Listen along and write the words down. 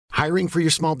Hiring for your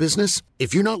small business?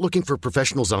 If you're not looking for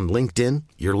professionals on LinkedIn,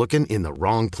 you're looking in the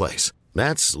wrong place.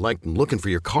 That's like looking for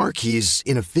your car keys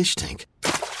in a fish tank.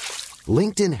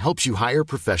 LinkedIn helps you hire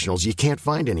professionals you can't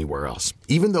find anywhere else,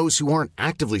 even those who aren't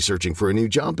actively searching for a new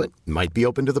job but might be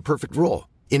open to the perfect role.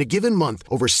 In a given month,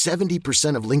 over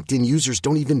 70% of LinkedIn users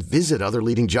don't even visit other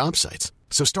leading job sites.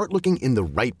 So start looking in the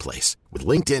right place. With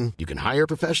LinkedIn, you can hire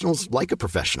professionals like a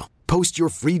professional. Post your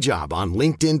free job on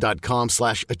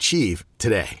linkedin.com/achieve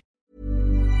today.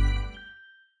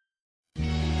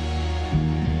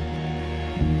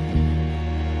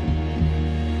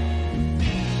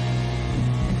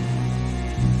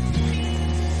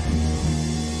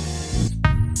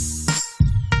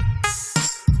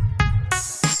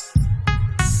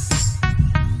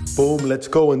 Boom, let's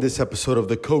go in this episode of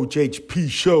the Coach HP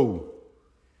Show.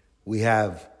 We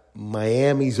have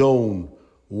Miami's own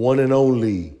one and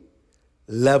only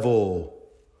Level,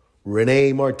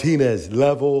 Rene Martinez.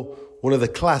 Level, one of the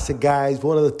classic guys,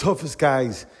 one of the toughest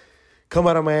guys. Come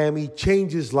out of Miami,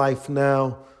 change his life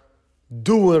now,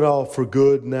 do it all for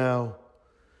good now.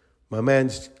 My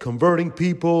man's converting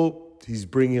people. He's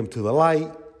bringing them to the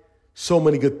light. So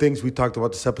many good things we talked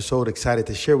about this episode. Excited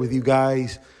to share with you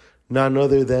guys. None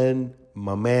other than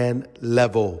my man,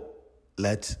 Level.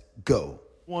 Let's go.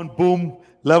 One, boom,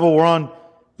 Level, we're on.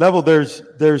 Level, there's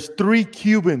 3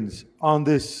 Cubans on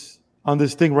this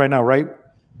thing right now, right?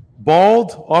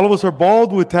 Bald, all of us are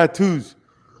bald with tattoos,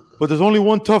 but there's only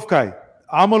one tough guy.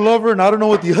 I'm a lover, and I don't know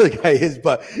what the other guy is,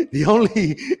 but the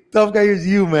only tough guy is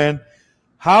you, man.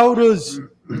 How does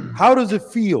it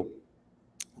feel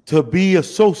to be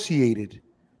associated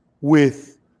with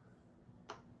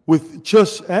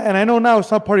just, and I know now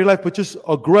it's not part of your life, but just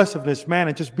aggressiveness, man,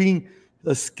 and just being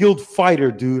a skilled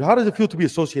fighter, dude? How does it feel to be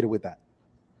associated with that?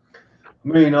 I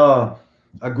mean, I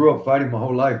grew up fighting my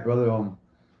whole life, brother.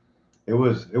 It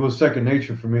was second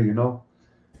nature for me, you know.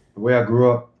 The way I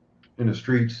grew up in the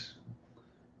streets,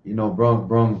 you know,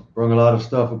 brung a lot of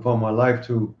stuff upon my life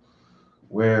to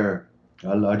where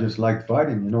I just liked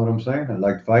fighting. You know what I'm saying? I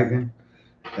liked fighting,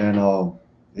 and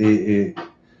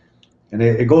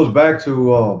it goes back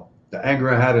to the anger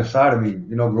I had inside of me,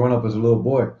 you know, growing up as a little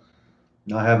boy,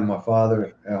 not having my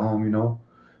father at home, you know,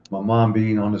 my mom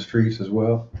being on the streets as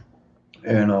well.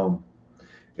 And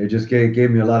it just gave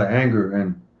me a lot of anger,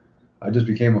 and I just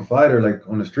became a fighter, like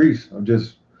on the streets. I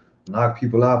just knock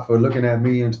people out for looking at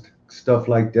me and stuff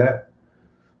like that,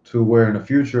 to where in the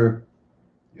future,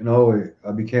 you know,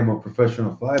 I became a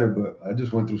professional fighter. But I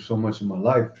just went through so much in my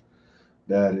life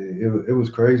that it was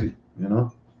crazy, you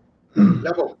know.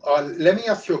 Level, let me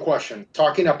ask you a question.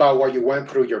 Talking about what you went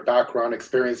through, your background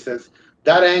experiences,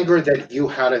 that anger that you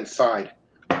had inside,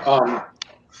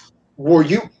 were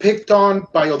you picked on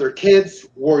by other kids?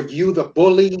 Were you the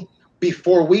bully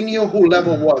before we knew who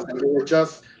Level was and you were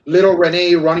just little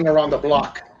Rene running around the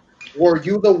block? Were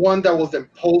you the one that was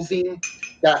imposing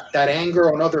that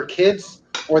anger on other kids,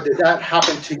 or did that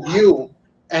happen to you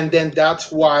and then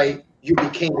that's why you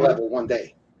became Level one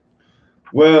day?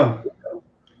 Well,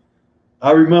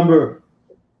 I remember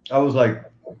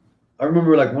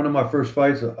like one of my first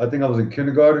fights, I think I was in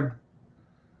kindergarten,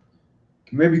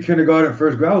 maybe kindergarten,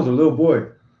 first grade. I was a little boy,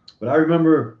 but I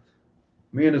remember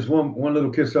me and this one little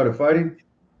kid started fighting,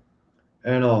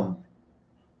 and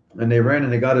they ran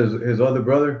and they got his other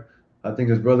brother. I think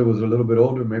his brother was a little bit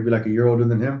older, maybe like a year older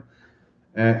than him,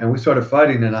 and we started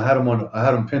fighting, and I had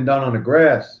him pinned down on the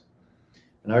grass,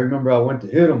 and I remember I went to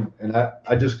hit him, and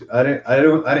I didn't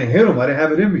hit him. I didn't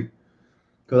have it in me,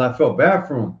 because I felt bad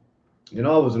for him. You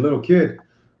know, I was a little kid,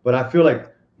 but I feel like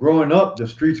growing up, the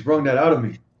streets brought that out of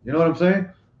me. You know what I'm saying?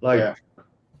 Like, yeah.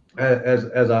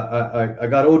 As I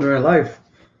got older in life,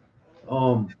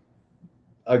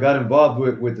 I got involved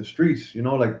with the streets. You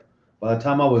know, like by the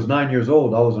time I was 9 years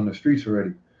old, I was on the streets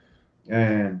already.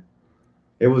 And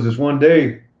it was this one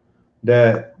day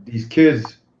that these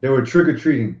kids, they were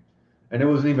trick-or-treating, and it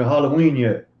wasn't even Halloween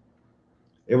yet.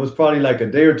 It was probably like a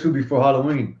day or two before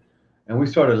Halloween. And we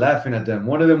started laughing at them.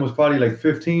 One of them was probably like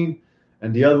 15,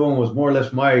 and the other one was more or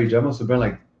less my age. I must have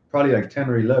been probably 10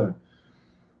 or 11.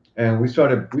 And we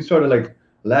started like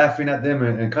laughing at them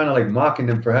and kind of like mocking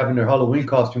them for having their Halloween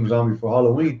costumes on before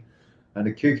Halloween. And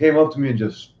the kid came up to me and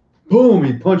just, boom,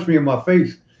 he punched me in my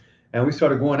face. And we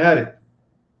started going at it.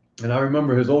 And I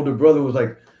remember his older brother was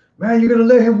like, man, you're going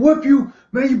to let him whip you?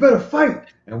 Man, you better fight.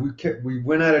 And we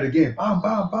went at it again. Bow,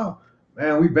 bow, bow.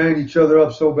 Man, we banged each other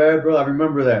up so bad, bro. I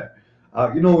remember that.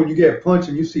 You know, when you get punched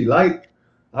and you see light,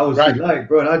 I would see light,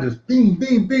 bro. And I just beam,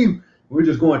 beam, beam. We're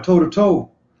just going toe to toe.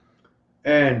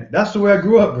 And that's the way I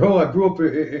grew up, bro. I grew up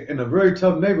in a very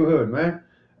tough neighborhood, man.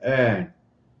 And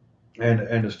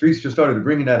the streets just started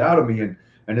bringing that out of me. And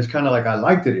and it's kind of like I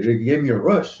liked it. It gave me a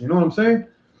rush. You know what I'm saying?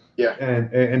 Yeah.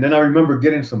 And then I remember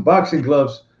getting some boxing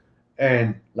gloves,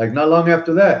 and like not long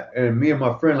after that, and me and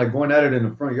my friend like going at it in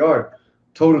the front yard,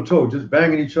 toe to toe, just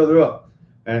banging each other up.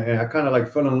 And I kind of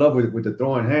like fell in love with the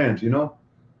throwing hands, you know.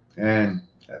 And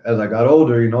as I got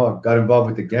older, you know, I got involved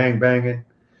with the gang banging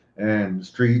and the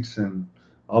streets, and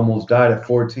almost died at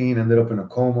 14. Ended up in a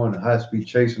coma in a high-speed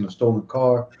chase in a stolen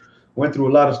car. Went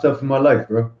through a lot of stuff in my life,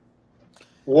 bro.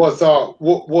 Was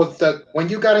that when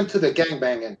you got into the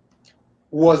gangbanging?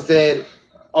 Was it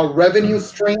a revenue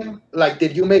stream? Like,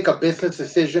 did you make a business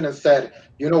decision and said,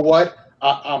 you know what,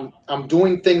 I'm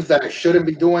doing things that I shouldn't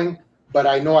be doing, but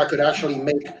I know I could actually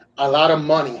make a lot of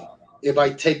money if I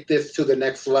take this to the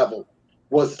next level?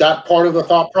 Was that part of the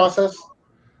thought process?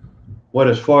 What,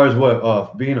 as far as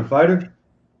what, being a fighter?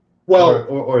 Well,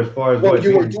 or as far as what what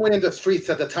you were being, doing in the streets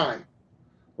at the time.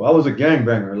 well, I was a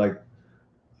gangbanger. Like,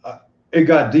 it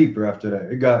got deeper after that.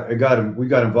 We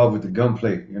got involved with the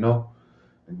gunplay, you know.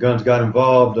 The guns got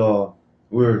involved.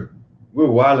 We were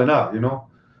wilding out, you know,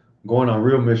 going on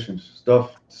real missions,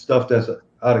 stuff that's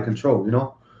out of control, you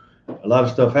know. A lot of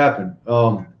stuff happened.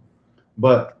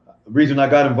 But the reason I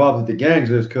got involved with the gangs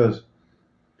is because,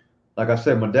 like I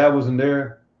said, my dad wasn't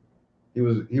there. He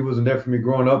wasn't there for me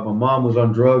growing up. My mom was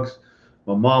on drugs.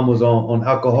 My mom was on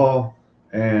alcohol,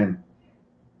 and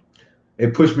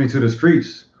it pushed me to the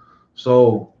streets.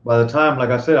 So by the time,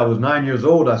 like I said, I was 9 years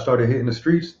old, I started hitting the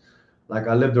streets. Like,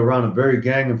 I lived around a very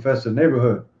gang-infested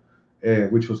neighborhood,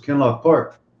 which was Kinloch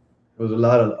Park. There was a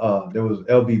lot of, there was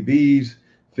LBBs,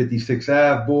 56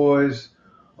 Ave boys,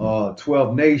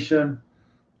 12 Nation.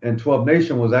 And 12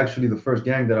 Nation was actually the first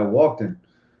gang that I walked in.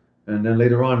 And then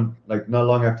later on, like not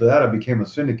long after that, I became a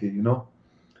syndicate, you know?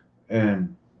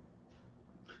 And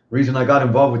the reason I got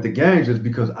involved with the gangs is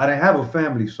because I didn't have a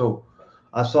family. So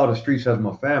I saw the streets as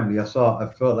my family. I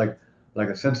felt like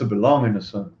a sense of belonging to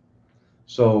something.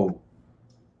 So,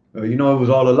 you know, it was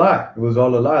all a lie. It was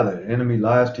all a lie. The enemy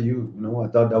lies to you. You know, I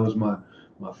thought that was my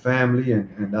family,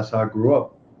 and that's how I grew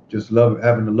up. Just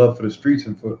having the love for the streets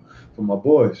and for my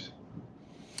boys.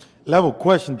 Level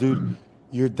question, dude.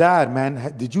 Your dad,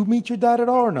 man, did you meet your dad at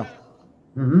all or no?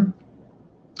 Mm-hmm.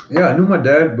 Yeah, I knew my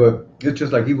dad, but it's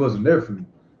just like he wasn't there for me.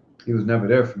 He was never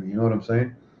there for me. You know what I'm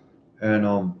saying?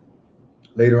 And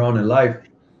later on in life,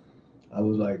 I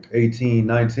was like 18,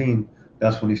 19.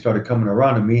 That's when he started coming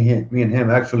around, and me and him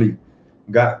actually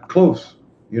got close,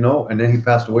 you know, and then he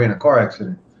passed away in a car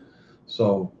accident.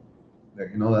 So,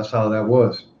 you know, that's how that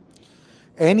was.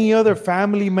 Any other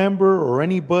family member or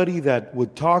anybody that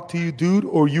would talk to you, dude,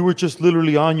 or you were just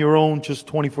literally on your own, just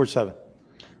 24/7?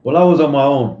 Well, I was on my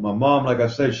own. My mom, like I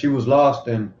said, she was lost,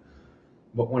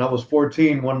 but when I was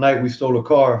 14, one night we stole a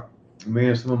car, me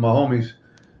and some of my homies,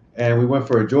 and we went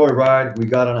for a joyride. We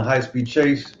got on a high-speed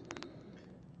chase.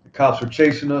 The cops were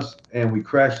chasing us, and we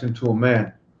crashed into a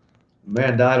man. The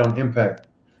man died on impact.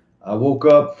 I woke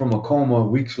up from a coma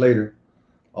weeks later.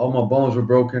 All my bones were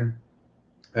broken,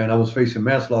 and I was facing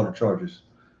manslaughter charges.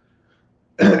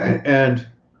 And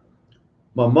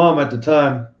my mom at the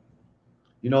time,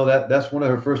 you know, that's one of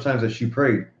her first times that she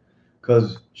prayed,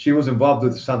 because she was involved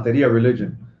with the Santeria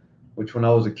religion, which when I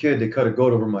was a kid, they cut a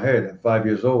goat over my head at 5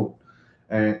 years old.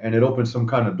 And it opened some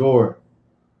kind of door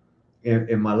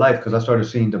in my life, because I started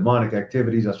seeing demonic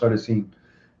activities. I started seeing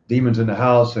demons in the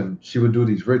house, and she would do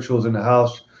these rituals in the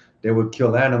house. They would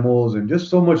kill animals and just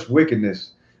so much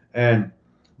wickedness. And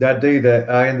that day that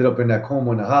I ended up in that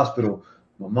coma in the hospital,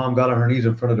 my mom got on her knees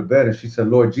in front of the bed and she said,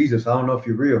 Lord Jesus, I don't know if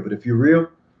you're real, but if you're real,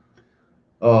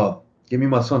 give me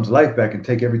my son's life back and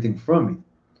take everything from me.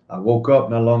 I woke up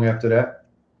not long after that.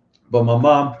 But my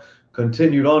mom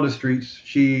continued on the streets.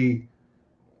 She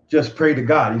just prayed to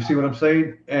God. You see what I'm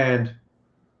saying? And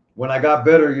when I got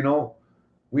better, you know,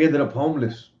 we ended up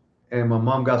homeless. And my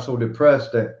mom got so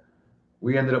depressed that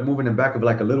we ended up moving in back of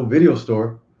like a little video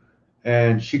store.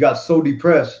 And she got so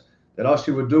depressed that all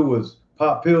she would do was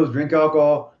pop pills, drink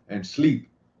alcohol, and sleep.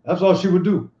 That's all she would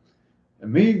do.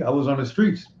 And me, I was on the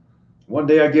streets. One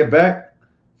day I get back,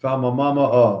 found my mama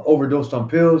overdosed on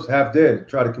pills, half dead,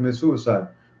 tried to commit suicide.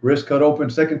 Wrist cut open,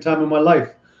 second time in my life,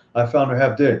 I found her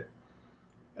half dead.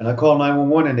 And I called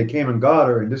 911 and they came and got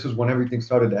her. And this is when everything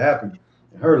started to happen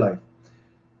in her life.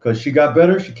 Because she got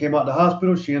better, she came out of the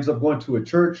hospital, she ends up going to a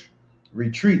church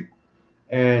retreat.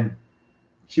 And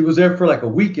she was there for like a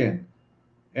weekend.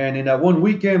 And in that one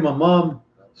weekend, my mom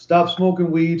stopped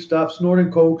smoking weed, stopped snorting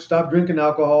coke, stopped drinking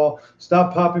alcohol,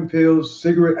 stopped popping pills,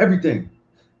 cigarette, everything.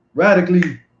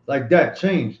 Radically like that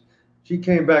changed. She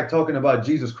came back talking about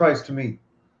Jesus Christ to me.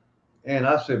 And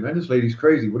I said, man, this lady's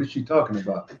crazy. What is she talking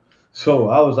about? So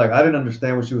I was like, I didn't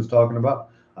understand what she was talking about.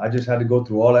 I just had to go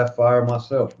through all that fire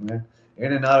myself, man.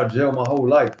 In and out of jail my whole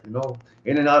life, you know.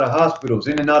 In and out of hospitals,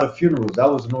 in and out of funerals. That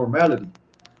was normality.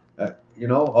 You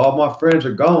know, all my friends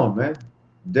are gone, man.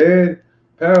 Dead,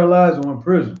 paralyzed, or in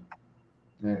prison.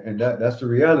 And that's the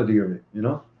reality of it, you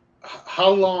know. How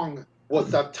long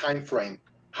was that time frame?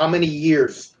 How many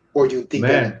years were you deep in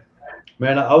it?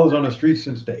 Man, I was on the streets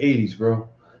since the '80s, bro.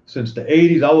 Since the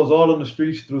 '80s, I was all on the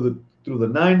streets through the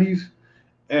 '90s,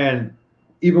 and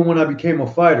even when I became a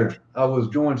fighter, I was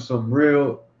doing some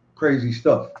real crazy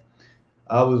stuff.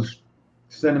 I was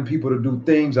sending people to do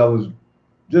things. I was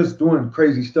just doing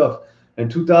crazy stuff. In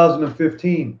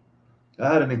 2015,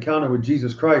 I had an encounter with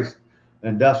Jesus Christ,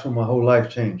 and that's when my whole life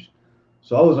changed.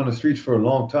 So I was on the streets for a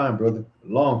long time, brother.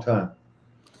 A long time.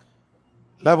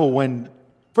 Level,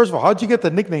 first of all, how'd you get the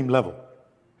nickname Level?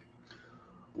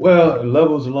 Well,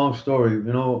 Level's a long story.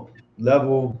 You know,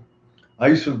 Level,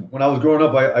 when I was growing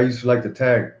up, I used to like to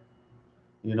tag,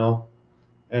 you know,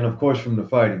 and of course from the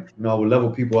fighting, you know, I would level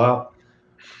people out.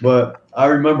 But I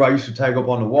remember I used to tag up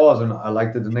on the walls, and I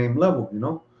liked the name Level, you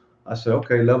know. I said,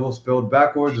 okay, Level spelled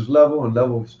backwards is Level, and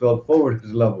Level spelled forward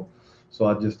is Level. So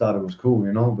I just thought it was cool,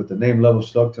 you know. But the name Level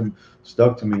stuck to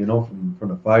me, you know, from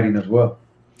the fighting as well.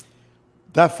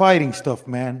 That fighting stuff,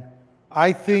 man.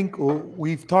 I think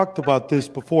we've talked about this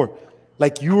before.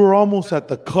 Like you were almost at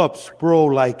the cups, bro.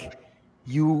 Like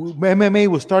MMA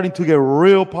was starting to get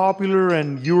real popular,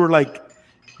 and you were like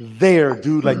there,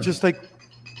 dude. Like just like,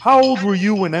 how old were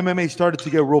you when MMA started to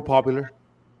get real popular?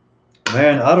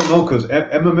 Man, I don't know, because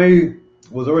MMA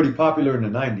was already popular in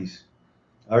the '90s.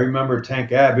 I remember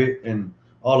Tank Abbott and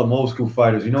all the old school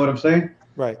fighters. You know what I'm saying?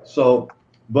 Right. So,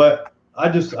 but I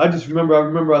just remember. I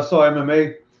remember I saw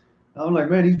MMA. I'm like,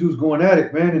 man, these dudes going at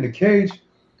it, man, in the cage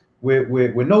with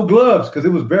no gloves, because it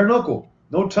was bare knuckle,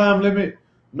 no time limit,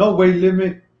 no weight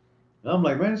limit. And I'm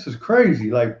like, man, this is crazy.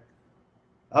 Like,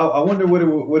 I wonder what it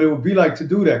would be like to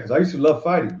do that, because I used to love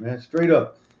fighting, man, straight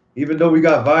up. Even though we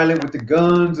got violent with the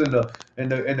guns and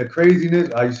the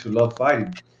craziness, I used to love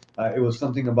fighting. It was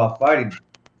something about fighting.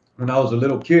 When I was a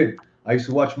little kid, I used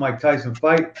to watch Mike Tyson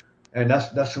fight, and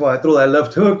that's why I throw that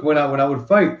left hook when I would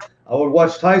fight. I would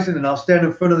watch Tyson, and I'll stand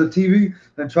in front of the TV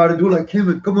and try to do like him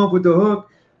and come up with the hook,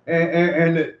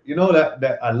 and you know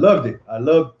that I loved it. I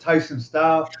loved Tyson's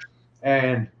style,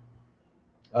 and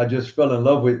I just fell in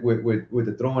love with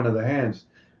the throwing of the hands.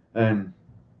 And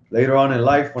later on in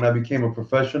life, when I became a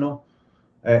professional,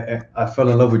 I fell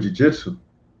in love with jiu-jitsu.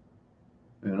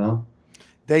 You know,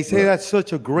 they say that's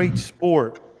such a great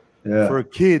sport for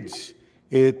kids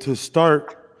to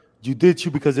start jiu-jitsu,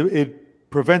 because it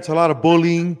prevents a lot of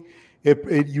bullying.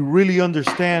 You really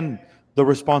understand the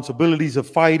responsibilities of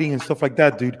fighting and stuff like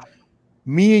that, dude.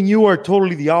 Me and you are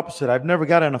totally the opposite. I've never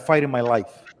gotten in a fight in my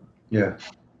life. Yeah.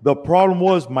 The problem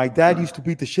was my dad used to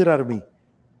beat the shit out of me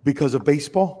because of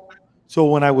baseball. So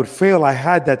when I would fail, I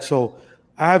had that. So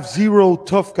I have zero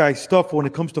tough guy stuff when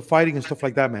it comes to fighting and stuff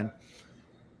like that, man.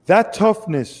 That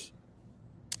toughness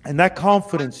and that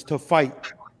confidence to fight,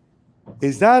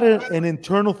 is that an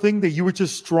internal thing that you were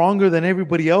just stronger than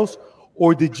everybody else?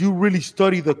 Or did you really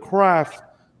study the craft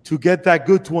to get that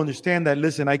good to understand that,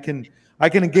 listen, I can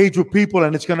engage with people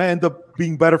and it's going to end up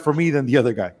being better for me than the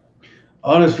other guy?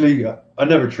 Honestly, I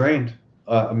never trained.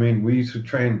 I mean, we used to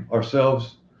train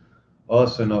ourselves,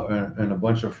 us and a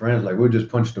bunch of friends. Like, we'd just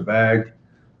punch the bag,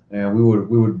 and we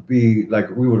would be like,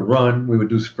 we would run, we would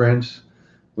do sprints,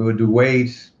 we would do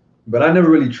weights. But I never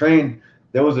really trained.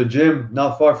 There was a gym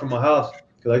not far from my house,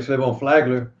 because I used to live on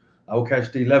Flagler. I would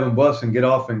catch the 11 bus and get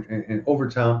off in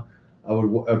Overtown. I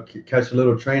would catch a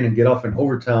little train and get off in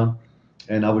Overtown,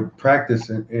 and I would practice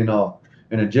in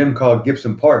a gym called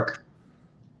Gibson Park.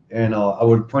 And I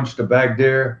would punch the bag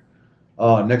there.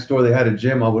 Next door they had a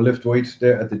gym. I would lift weights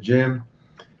there at the gym,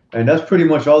 and that's pretty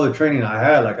much all the training I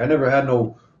had. Like, I never had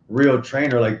no real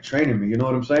trainer like training me. You know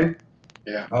what I'm saying?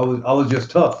 Yeah. I was just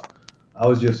tough. I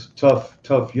was just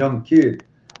tough young kid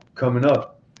coming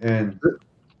up. And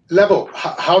Level,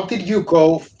 how did you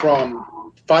go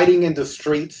from fighting in the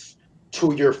streets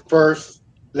to your first,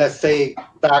 let's say,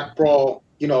 back brawl?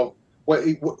 You know,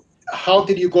 how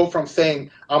did you go from saying,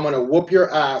 I'm going to whoop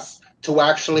your ass, to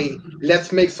actually,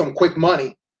 let's make some quick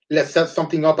money. Let's set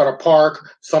something up at a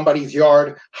park, somebody's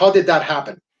yard. How did that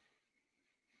happen?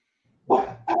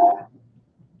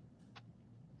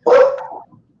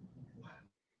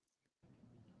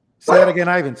 Say it again,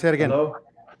 Ivan. Say it again. Hello?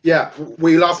 Yeah,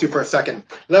 we lost you for a second.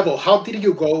 Level, how did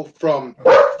you go from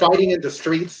fighting in the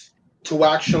streets to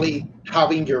actually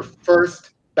having your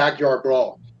first backyard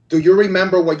brawl? Do you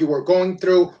remember what you were going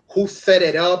through? Who set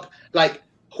it up? Like,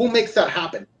 who makes that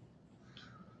happen?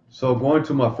 So going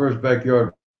to my first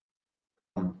backyard,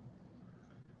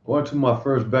 Going to my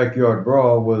first backyard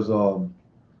brawl was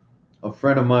a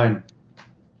friend of mine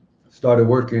started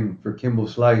working for Kimbo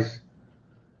Slice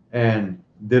and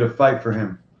did a fight for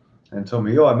him and told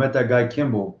me, yo, I met that guy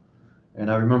Kimbo.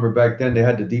 And I remember back then they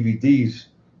had the DVDs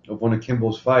of one of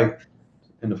Kimbo's fight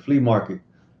in the flea market.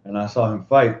 And I saw him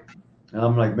fight. And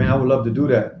I'm like, man, I would love to do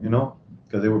that, you know,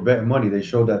 because they were betting money. They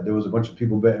showed that there was a bunch of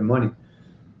people betting money.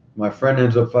 My friend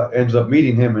ends up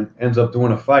meeting him and ends up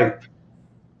doing a fight.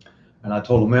 And I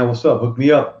told him, man, what's up? Hook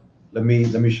me up. Let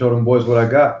me show them boys what I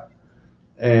got.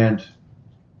 And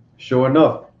sure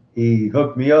enough, he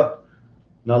hooked me up.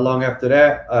 Not long after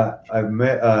that,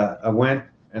 I went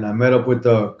and I met up with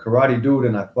the karate dude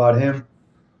and I fought him.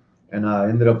 And I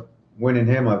ended up winning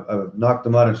him. I knocked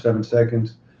him out in 7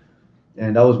 seconds.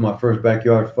 And that was my first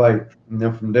backyard fight. And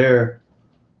then from there,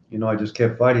 you know, I just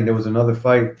kept fighting. There was another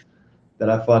fight that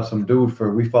I fought some dude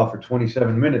we fought for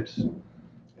 27 minutes.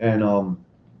 And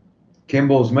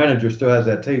Kimbo's manager still has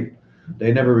that tape.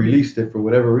 They never released it for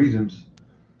whatever reasons.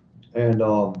 And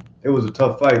it was a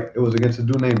tough fight. It was against a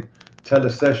dude named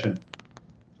Telesession.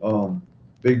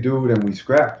 Big dude, and we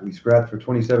scrapped. We scrapped for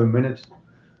 27 minutes.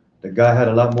 The guy had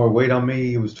a lot more weight on me.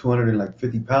 He was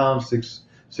 250 pounds,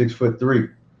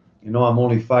 6'3". You know, I'm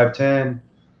only 5'10",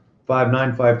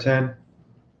 5'9", 5'10".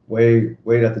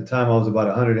 Weight at the time I was about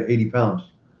 180 pounds.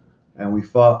 And we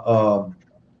fought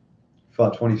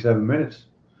 27 minutes.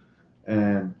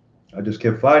 And I just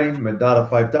kept fighting. Medada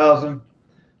 5000.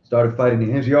 Started fighting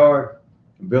in his yard.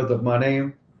 Built up my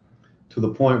name to the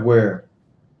point where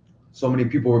so many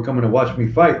people were coming to watch me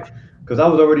fight because I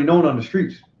was already known on the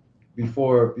streets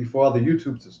before all the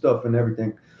YouTube stuff and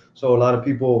everything. So a lot of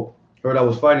people heard I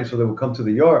was fighting, so they would come to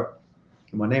the yard.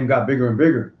 And my name got bigger and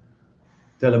bigger.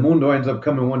 Telemundo ends up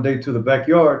coming one day to the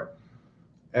backyard,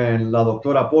 and La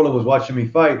Doctora Paula was watching me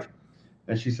fight,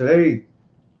 and she said, hey,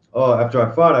 after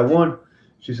I fought, I won.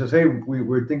 She says, hey,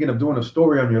 we're thinking of doing a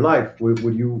story on your life.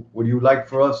 Would you like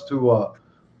for us to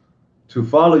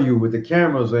follow you with the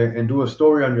cameras and do a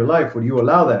story on your life? Would you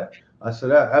allow that? I said,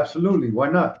 absolutely. Why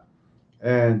not?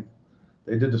 And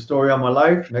they did the story on my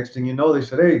life. Next thing you know, they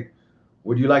said, hey,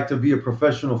 would you like to be a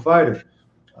professional fighter?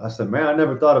 I said, man, I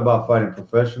never thought about fighting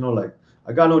professional. Like,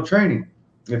 I got no training.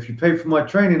 If you pay for my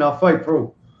training, I'll fight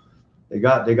pro. They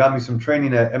got me some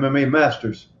training at MMA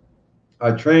Masters.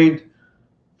 I trained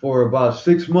for about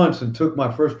 6 months and took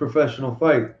my first professional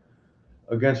fight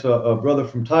against a brother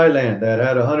from Thailand that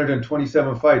had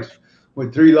 127 fights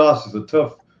with 3 losses, a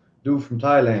tough dude from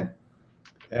Thailand.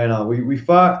 And we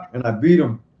fought, and I beat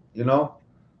him, you know.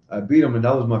 I beat him, and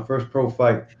that was my first pro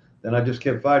fight. Then I just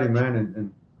kept fighting, man.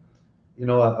 And you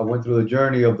know, I went through the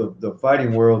journey of the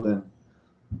fighting world, and,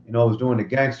 you know, I was doing the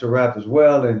gangster rap as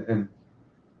well. And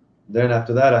then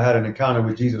after that, I had an encounter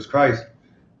with Jesus Christ,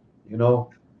 you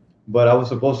know. But I was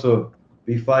supposed to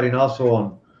be fighting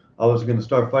also I was going to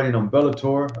start fighting on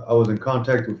Bellator. I was in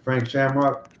contact with Frank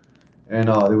Shamrock, and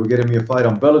they were getting me a fight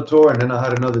on Bellator. And then I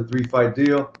had another 3-fight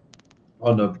deal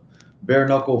on the bare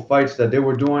knuckle fights that they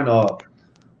were doing.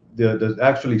 The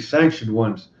actually sanctioned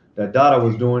ones that Dada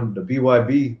was doing, the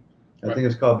BYB. I think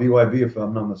it's called BYB if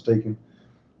I'm not mistaken.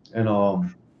 And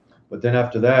but then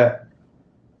after that,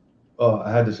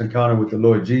 I had this encounter with the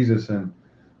Lord Jesus, and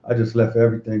I just left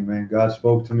everything, man. God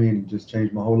spoke to me, and He just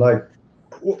changed my whole life.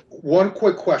 One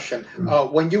quick question.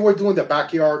 When you were doing the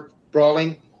backyard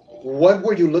brawling, what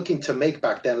were you looking to make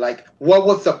back then? Like, what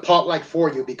was the pot like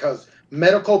for you? Because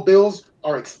medical bills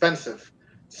are expensive.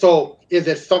 So is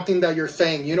it something that you're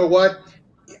saying, you know what,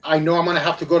 I know I'm going to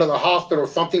have to go to the hospital or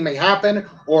something may happen?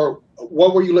 Or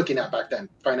what were you looking at back then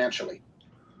financially?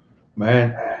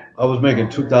 Man, I was making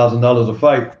 $2,000 a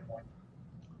fight.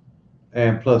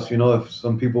 And plus, you know, if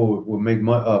some people would make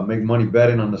money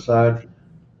betting on the side,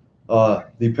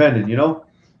 depending, you know.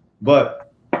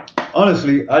 But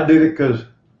honestly, I did it because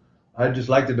I just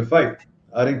liked it to fight.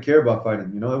 I didn't care about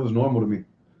fighting, you know. It was normal to me.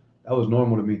 That was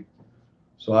normal to me.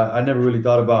 So I never really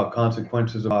thought about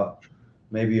consequences, about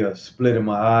maybe a split in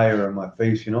my eye or in my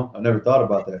face, you know. I never thought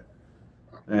about that.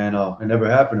 And it never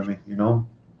happened to me, you know.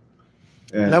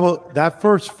 And that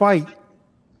first fight,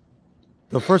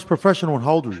 the first professional one,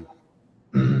 how old were you?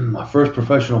 My first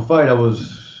professional fight, I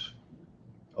was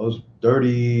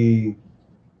 30.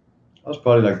 I was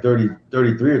probably like 30,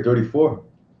 33 or 34.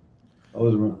 I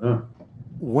was around.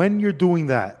 When you're doing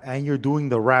that and you're doing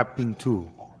the rapping too,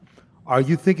 are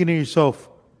you thinking to yourself,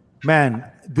 man,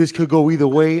 this could go either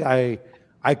way?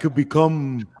 I could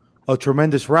become a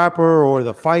tremendous rapper or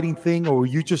the fighting thing, or were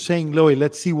you just saying, Louie,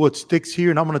 let's see what sticks here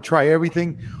and I'm going to try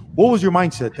everything? What was your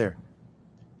mindset there?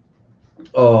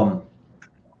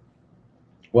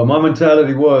 Well, my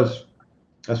mentality was,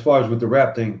 as far as with the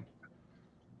rap thing,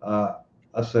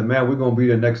 I said, man, we're gonna be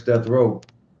the next death row,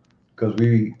 because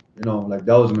we, like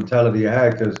that was the mentality I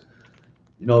had, because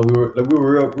we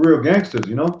were real gangsters,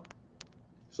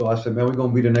 So I said, man, we're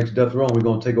gonna be the next death row, and we're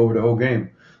gonna take over the whole game.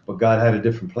 But God had a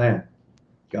different plan.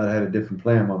 God had a different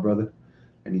plan, my brother,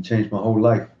 and He changed my whole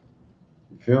life.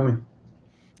 You feel me?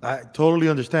 I totally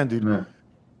understand, dude. Man.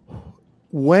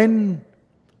 When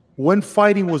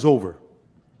fighting was over,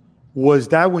 was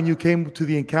that when you came to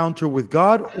the encounter with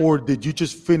God, or did you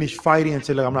just finish fighting and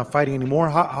say, like, I'm not fighting anymore?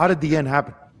 How did the end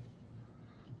happen?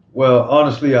 Well,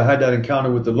 honestly, I had that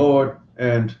encounter with the Lord,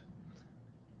 and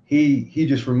He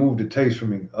just removed the taste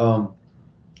from me.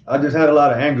 I just had a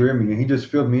lot of anger in me, and He just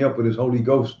filled me up with His Holy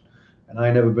Ghost, and I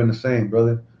ain't never been the same,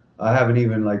 brother. I haven't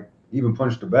even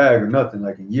punched a bag or nothing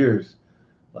like in years.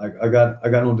 Like I got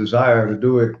no desire to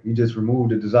do it. He just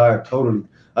removed the desire totally.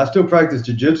 I still practice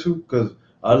jiu-jitsu because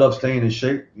I love staying in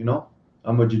shape.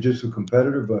 I'm a jiu-jitsu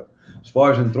competitor, but as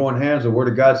far as in throwing hands, the Word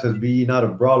of God says, "Be ye not a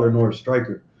brawler nor a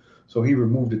striker." So He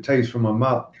removed the taste from my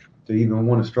mouth to even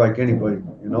want to strike anybody.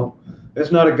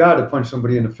 It's not a God to punch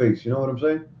somebody in the face. You know what I'm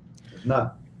saying? It's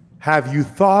not. Have you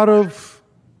thought of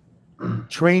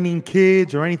training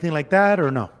kids or anything like that, or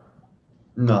no?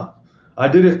 No, I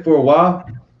did it for a while.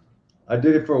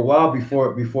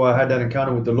 Before I had that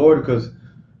encounter with the Lord, because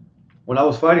when I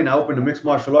was fighting, I opened a mixed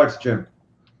martial arts gym,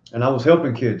 and I was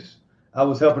helping kids. I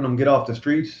was helping them get off the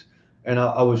streets, and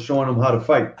I was showing them how to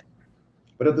fight.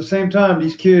 But at the same time,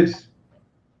 these kids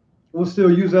will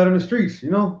still use that in the streets.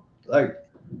 Like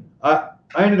I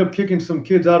ended up kicking some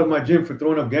kids out of my gym for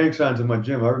throwing up gang signs in my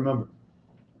gym. I remember.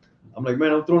 I'm like,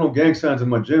 man, I'm throwing up gang signs in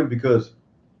my gym because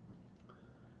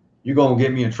you're gonna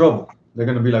get me in trouble. They're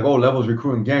gonna be like, oh, Level's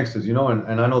recruiting gangsters, and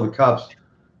I know the cops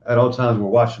at all times were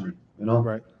watching me,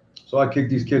 Right. So I kicked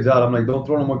these kids out. I'm like, don't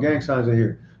throw no more gang signs in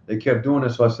here. They kept doing it,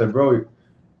 so I said, bro,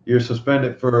 you're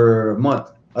suspended for a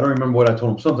month. I don't remember what I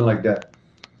told them, something like that.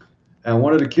 And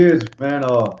one of the kids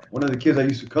I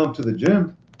used to come to the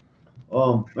gym,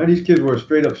 man, these kids were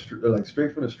straight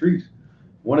from the streets.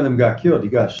 One of them got killed. He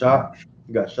got shot.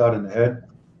 He got shot in the head.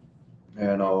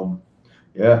 And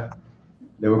yeah.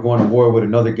 They were going to war with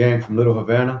another gang from Little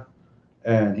Havana,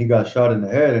 and he got shot in the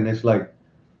head. And it's like,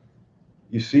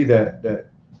 you see that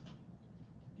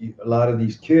a lot of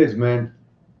these kids, man,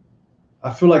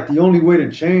 I feel like the only way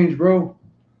to change, bro,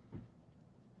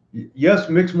 yes,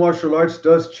 mixed martial arts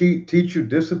does teach you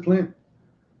discipline,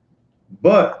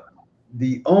 but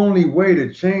the only way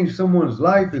to change someone's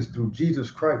life is through Jesus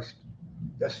Christ.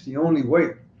 That's the only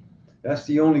way. That's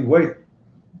the only way.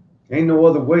 Ain't no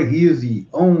other way. He is the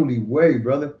only way,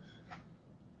 brother.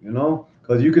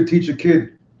 Because you could teach a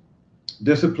kid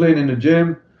discipline in the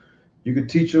gym. You could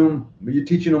teach them, but you're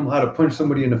teaching them how to punch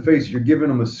somebody in the face. You're giving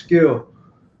them a skill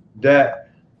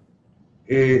that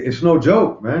it's no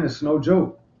joke, man. It's no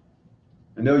joke.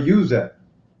 And they'll use that.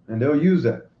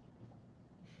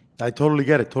 I totally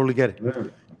get it. Yeah.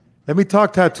 Let me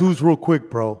talk tattoos real quick,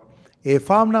 bro. If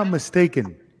I'm not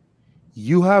mistaken,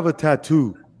 you have a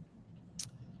tattoo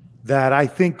that I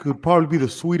think could probably be the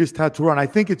sweetest tattoo, and I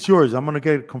think it's yours. I'm going to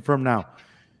get it confirmed now.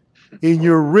 In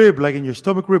your rib, like in your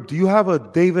stomach rib, do you have a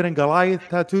David and Goliath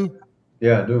tattoo?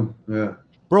 Yeah, I do. Yeah.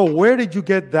 Bro, where did you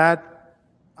get that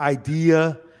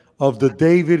idea of the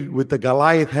David with the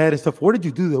Goliath head and stuff? Where did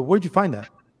you do that? Where did you find that?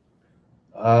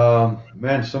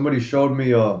 Man, somebody showed me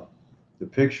the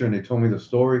picture, and they told me the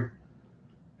story,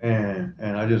 and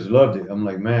I just loved it. I'm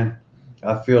like, man,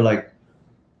 I feel like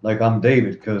I'm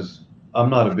David, because I'm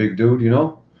not a big dude,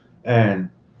 and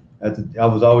I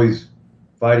was always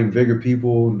fighting bigger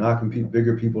people, knocking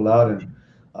bigger people out, and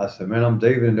I said, man, I'm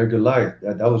David and they're Goliath.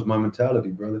 That was my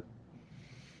mentality, brother.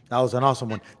 That was an awesome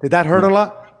one. Did that hurt a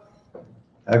lot?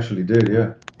 Actually did,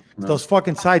 yeah. No. Those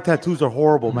fucking side tattoos are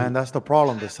horrible, man. That's the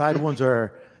problem. The side ones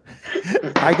are...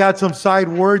 I got some side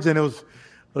words, and it was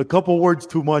a couple words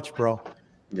too much, bro.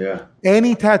 Yeah.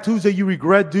 Any tattoos that you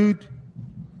regret, dude?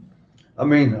 I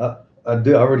mean, I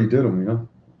already did them,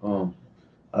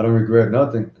 I don't regret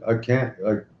nothing. I can't.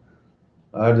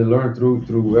 I had to learn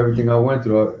through everything I went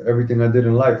through. Everything I did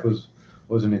in life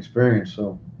was an experience.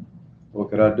 So what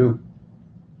could I do?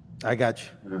 I got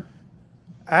you. Yeah.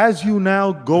 As you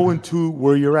now go into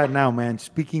where you're at now, man,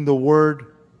 speaking the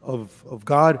word of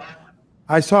God,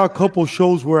 I saw a couple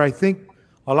shows where I think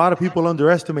a lot of people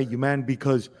underestimate you, man,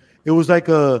 because it was like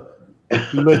a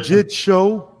legit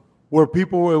show where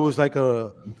it was like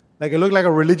it looked like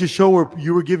a religious show where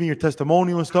you were giving your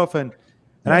testimonial and stuff, and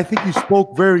I think you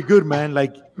spoke very good, man.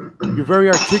 Like, you're very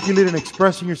articulate in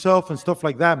expressing yourself and stuff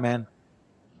like that, man.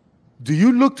 Do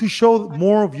you look to show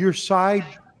more of your side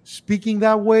speaking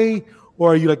that way,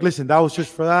 or are you like, listen, that was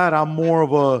just for that? I'm more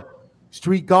of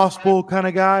street gospel kind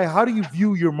of guy? How do you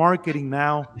view your marketing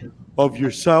now of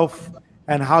yourself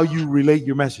and how you relate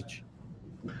your message?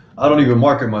 I don't even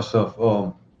market myself.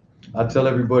 I tell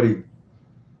everybody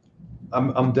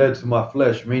I'm dead to my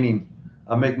flesh, meaning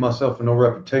I make myself no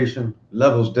reputation.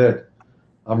 Level's dead.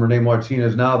 I'm Rene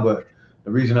Martinez now, but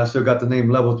the reason I still got the name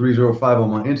Level 305 on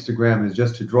my Instagram is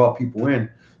just to draw people in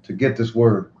to get this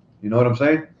word. You know what I'm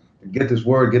saying? To get this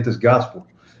word, get this gospel.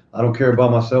 I don't care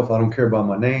about myself. I don't care about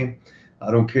my name.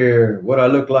 I don't care what I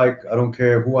look like. I don't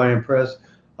care who I impress.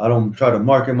 I don't try to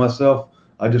market myself.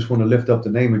 I just want to lift up the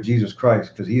name of Jesus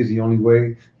Christ because he is the only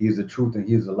way, he is the truth, and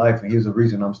he is the life, and he is the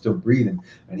reason I'm still breathing,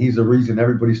 and he's the reason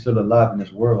everybody's still alive in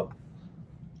this world.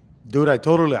 Dude, I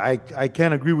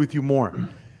can't agree with you more.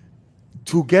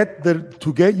 To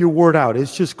get your word out,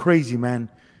 it's just crazy, man.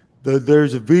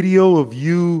 There's a video of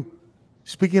you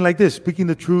speaking like this, speaking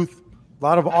the truth, a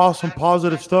lot of awesome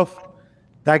positive stuff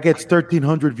that gets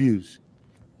 1,300 views.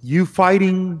 You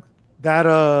fighting that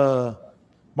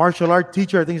martial art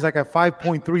teacher, I think it's like at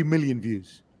 5.3 million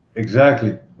views.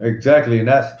 Exactly, and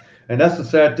that's the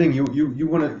sad thing. You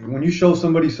want to, when you show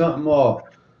somebody something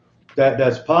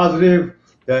that's positive,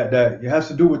 that has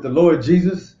to do with the Lord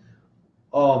Jesus,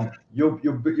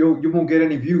 you won't get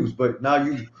any views. But now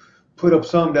you put up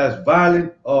something that's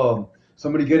violent,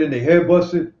 somebody getting their head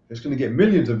busted, it's gonna get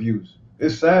millions of views.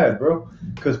 It's sad, bro,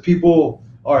 because people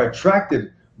are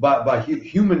attracted by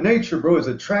human nature, bro. Is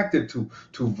attracted to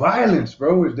violence,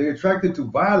 bro. They're attracted to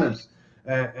violence,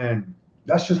 and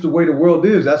that's just the way the world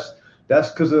is.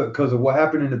 That's because of what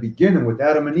happened in the beginning with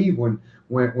Adam and Eve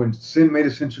when sin made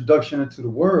its introduction into the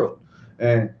world,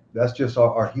 and that's just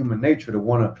our human nature to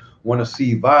want to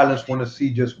see violence, want to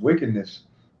see just wickedness.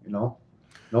 You know,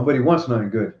 nobody wants nothing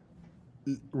good.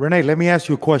 Rene, let me ask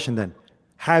you a question then.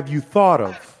 Have you thought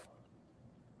of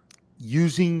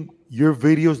using your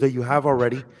videos that you have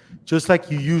already, just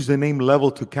like you use the name Level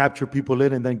to capture people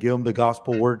in and then give them the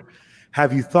gospel word?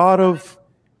 Have you thought of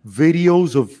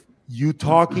videos of you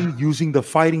talking, using the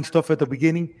fighting stuff at the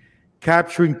beginning,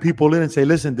 capturing people in and say,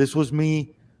 listen, this was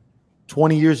me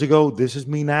 20 years ago. This is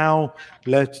me now.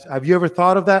 Have you ever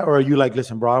thought of that? Or are you like,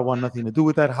 listen, bro, I want nothing to do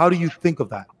with that? How do you think of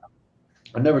that?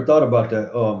 I never thought about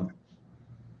that.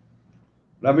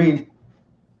 I mean,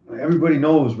 everybody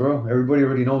knows, bro. Everybody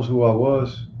already knows who I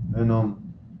was. And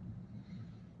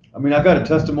I mean, I got a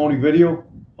testimony video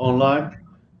online,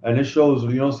 and it shows,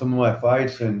 some of my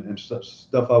fights and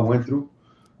stuff I went through.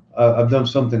 I've done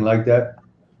something like that.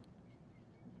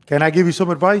 Can I give you some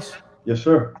advice? Yes,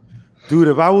 sir. Dude,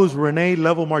 if I was Rene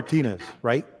Level Martinez,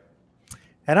 right?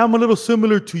 And I'm a little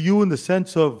similar to you in the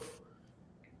sense of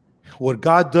what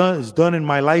God has done in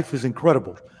my life is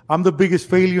incredible. I'm the biggest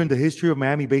failure in the history of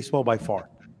Miami baseball by far.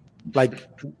 Like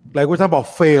we're talking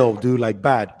about fail, dude, like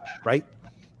bad, right?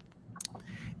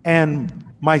 And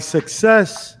my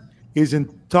success is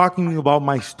in talking about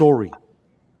my story.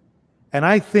 And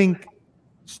I think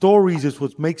stories is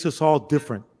what makes us all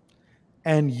different.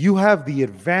 And you have the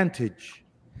advantage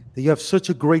that you have such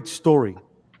a great story.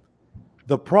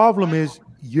 The problem is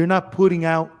you're not putting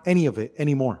out any of it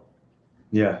anymore.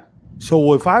 Yeah.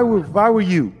 So if I were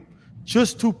you,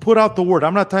 just to put out the word,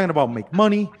 I'm not talking about make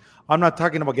money. I'm not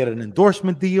talking about get an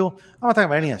endorsement deal. I'm not talking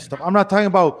about any of that stuff. I'm not talking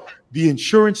about the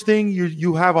insurance thing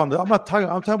you have on the. I'm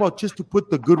talking about just to put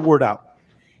the good word out.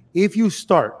 If you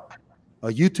start a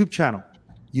YouTube channel,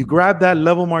 you grab that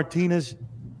Level Martinez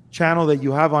channel that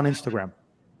you have on Instagram.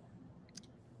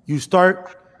 You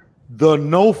start the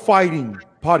No Fighting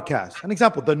podcast. An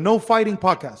example, the No Fighting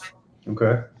podcast.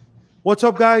 Okay. What's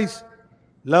up, guys?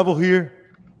 Level here.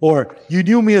 Or you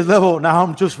knew me as Level, now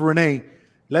I'm just Rene.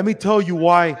 Let me tell you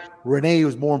why Rene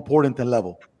is more important than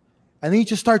Level. And then you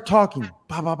just start talking.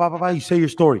 Bah, bah, bah, bah, bah. You say your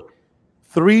story.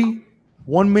 3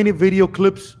 1-minute video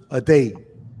clips a day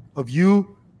of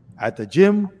you at the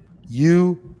gym,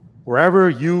 you, wherever,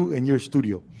 you in your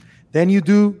studio. Then you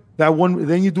do that one,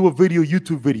 then you do a video,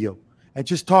 YouTube video, and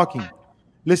just talking.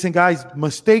 Listen, guys,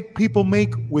 mistake people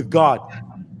make with God.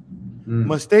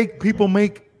 Mistake people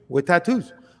make with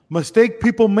tattoos. Mistake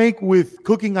people make with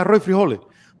cooking arroz frijoles.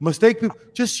 Mistake people,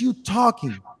 just you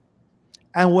talking.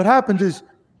 And what happens is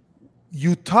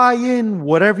you tie in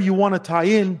whatever you want to tie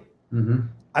in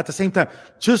at the same time.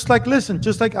 Just like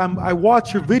I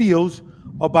watch your videos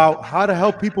about how to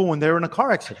help people when they're in a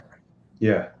car accident.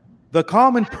 Yeah. The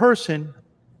common person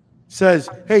says,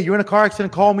 hey, you're in a car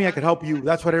accident, call me, I can help you.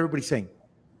 That's what everybody's saying.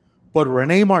 But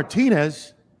Rene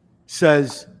Martinez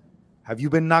says, have you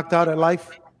been knocked out at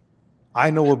life? I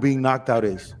know what being knocked out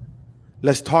is.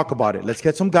 Let's talk about it. Let's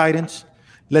get some guidance.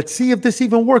 Let's see if this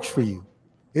even works for you.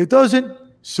 If it doesn't,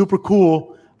 super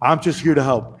cool. I'm just here to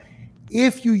help.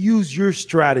 If you use your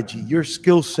strategy, your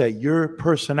skill set, your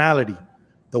personality,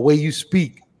 the way you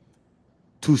speak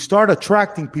to start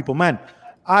attracting people, man,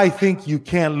 I think you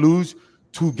can't lose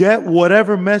to get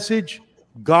whatever message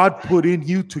God put in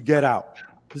you to get out.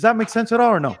 Does that make sense at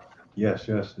all or no? Yes,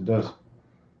 it does.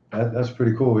 That's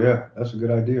pretty cool. Yeah, that's a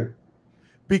good idea.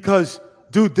 Because,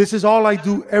 dude, this is all I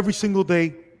do every single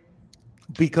day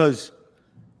because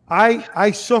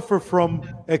I suffer from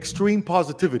extreme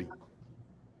positivity.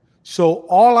 So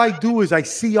all I do is I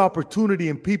see opportunity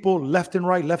in people left and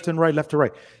right, left and right, left and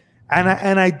right.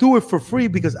 And I do it for free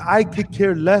because I could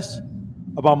care less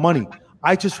about money.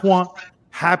 I just want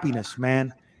happiness,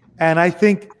 man. And I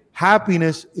think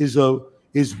happiness is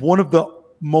one of the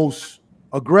most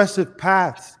aggressive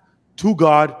paths to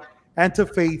God and to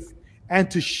faith and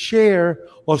to share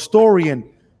a story. And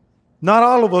not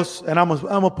all of us, and I'm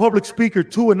a public speaker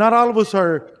too, and not all of us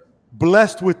are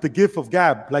blessed with the gift of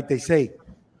gab, like they say.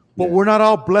 But we're not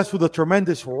all blessed with a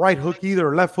tremendous right hook either,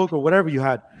 or left hook, or whatever you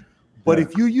had. But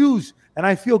if you use, and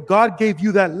I feel God gave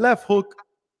you that left hook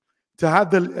to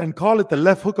have and call it the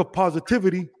left hook of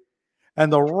positivity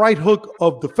and the right hook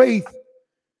of the faith,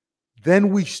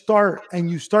 then you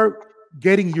start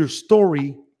getting your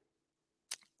story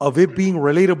of it being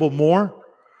relatable more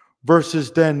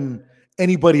versus than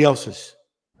anybody else's.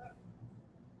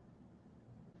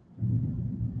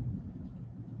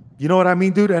 You know what I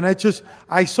mean, dude? And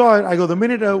I saw it. I go, the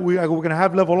minute we're going to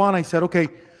have Level on, I said, okay,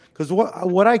 because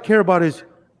what I care about is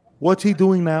what's he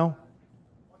doing now?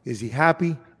 Is he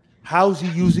happy? How's he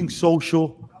using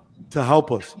social to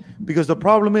help us? Because the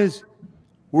problem is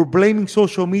we're blaming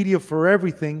social media for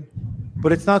everything,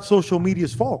 but it's not social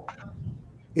media's fault.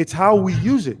 It's how we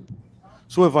use it.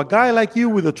 So if a guy like you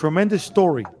with a tremendous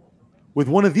story, with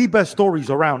one of the best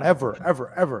stories around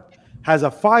ever, has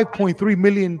a 5.3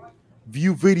 million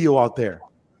view video out there,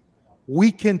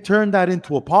 we can turn that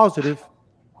into a positive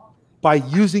by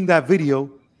using that video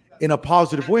in a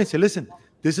positive way and say, listen,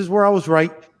 this is where I was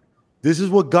right. This is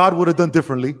what God would have done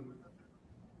differently.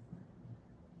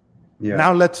 Yeah.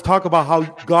 Now let's talk about how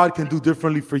God can do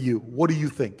differently for you. What do you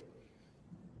think?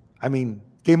 I mean,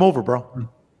 game over, bro.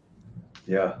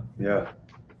 Yeah.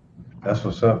 That's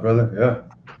what's up, brother.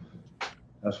 Yeah.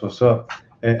 That's what's up.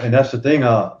 And that's the thing,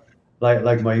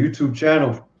 like my YouTube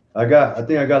channel, I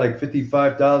think I got like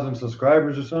 55,000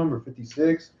 subscribers or something, or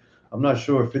 56. I'm not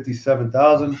sure,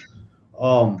 57,000.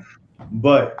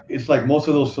 But it's like most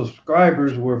of those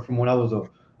subscribers were from when I was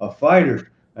a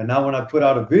fighter. And now when I put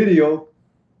out a video,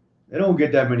 they don't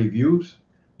get that many views.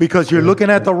 Because you're looking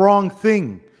at the wrong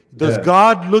thing. Does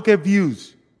God look at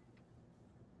views?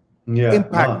 Yeah.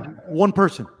 Impact one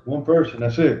person. One person,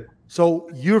 that's it. So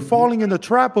you're falling in the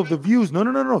trap of the views. No.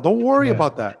 Don't worry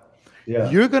about that. Yeah.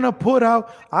 You're going to put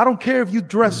out, I don't care if you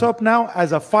dress up now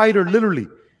as a fighter, literally.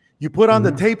 You put on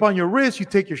the tape on your wrist, you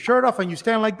take your shirt off and you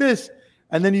stand like this,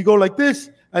 and then you go like this,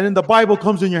 and then the Bible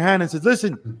comes in your hand and says,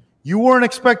 listen, you weren't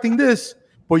expecting this,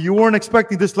 but you weren't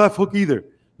expecting this left hook either.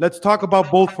 Let's talk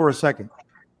about both for a second.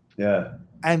 Yeah.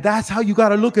 And that's how you got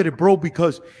to look at it, bro,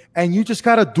 and you just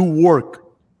got to do work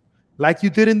like you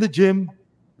did in the gym,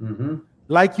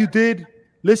 like you did,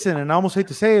 listen, and I almost hate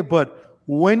to say it, but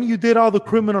when you did all the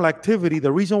criminal activity,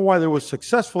 the reason why they were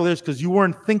successful is because you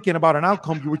weren't thinking about an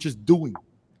outcome, you were just doing.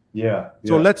 Yeah.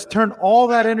 So let's turn all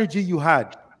that energy you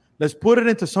had, let's put it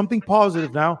into something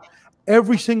positive now.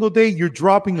 Every single day you're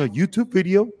dropping a YouTube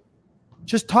video,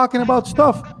 just talking about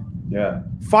stuff. Yeah.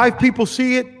 5 people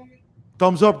see it,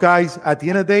 thumbs up, guys. At the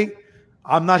end of the day,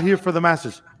 I'm not here for the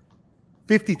masses.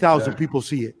 50,000 people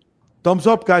see it. Thumbs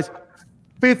up, guys.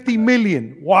 50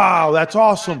 million. Wow, that's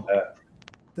awesome.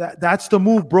 That's the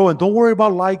move, bro. And don't worry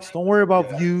about likes. Don't worry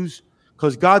about views,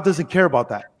 because God doesn't care about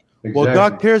that. Exactly. What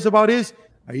God cares about is,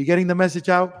 are you getting the message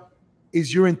out?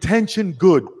 Is your intention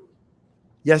good?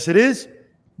 Yes, it is.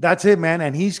 That's it, man.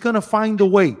 And he's going to find a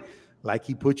way. Like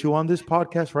he put you on this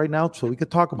podcast right now so we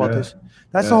could talk about this.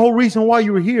 That's the whole reason why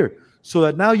you were here. So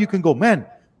that now you can go, man,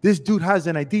 this dude has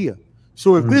an idea.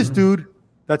 So if this dude,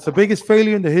 that's the biggest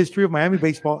failure in the history of Miami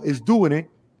baseball, is doing it,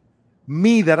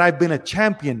 me, that I've been a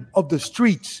champion of the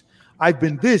streets, I've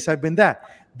been this, I've been that.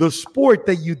 The sport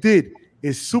that you did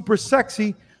is super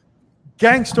sexy.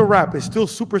 Gangster rap is still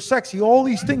super sexy. All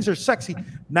these things are sexy.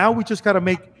 Now we just got to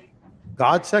make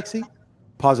God sexy,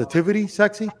 positivity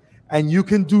sexy, and you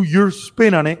can do your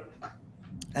spin on it,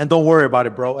 and don't worry about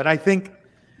it, bro. And I think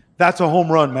that's a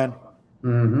home run, man.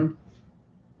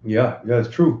 Yeah, it's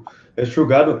true. It's true.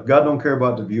 God don't care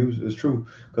about the views. It's true.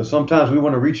 Because sometimes we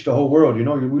want to reach the whole world. You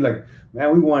know, we like,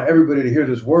 man, we want everybody to hear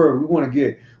this word.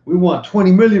 We want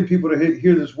 20 million people to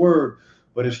hear this word.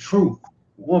 But it's true.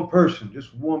 One person,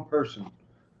 just one person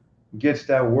gets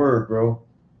that word, bro,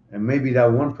 and maybe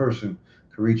that one person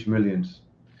could reach millions.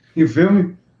 You feel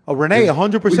me? Renee,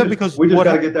 100%, because we just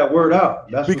got to get that word out.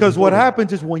 That's because what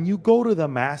happens is when you go to the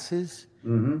masses,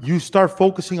 you start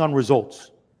focusing on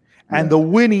results. And the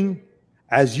winning,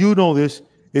 as you know this,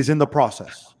 is in the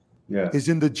process. Yeah. Is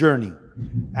in the journey.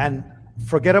 And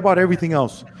forget about everything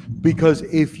else. Because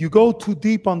if you go too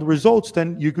deep on the results,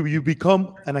 then you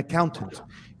become an accountant.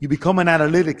 You become an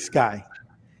analytics guy.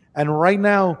 And right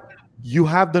now, you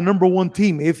have the number one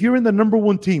team. If you're in the number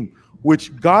one team,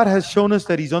 which God has shown us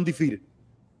that he's undefeated.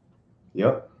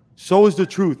 Yep. So is the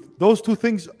truth. Those two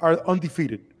things are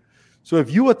undefeated. So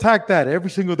if you attack that every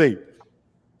single day,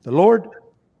 the Lord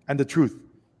and the truth,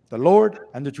 the Lord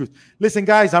and the truth. Listen,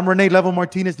 guys, I'm Renee Level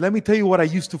Martinez. Let me tell you what I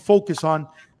used to focus on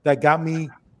that got me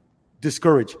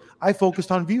discouraged. I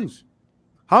focused on views.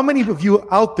 How many of you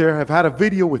out there have had a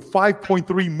video with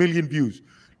 5.3 million views?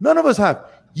 None of us have.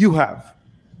 You have.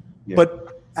 Yeah.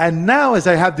 And now as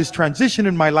I have this transition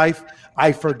in my life,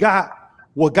 I forgot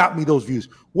what got me those views.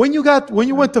 When you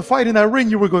went to fight in that ring,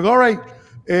 you were going, all right,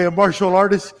 martial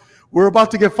artists, we're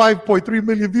about to get 5.3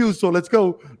 million views, so let's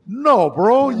go. No,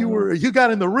 bro, you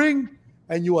got in the ring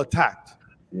and you attacked.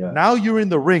 Yeah. Now you're in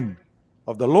the ring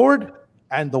of the Lord,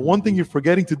 and the one thing you're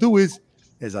forgetting to do is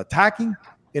attacking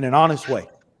in an honest way.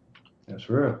 That's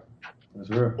real. That's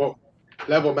real. Well,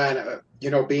 Level, man,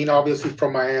 being obviously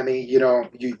from Miami, you've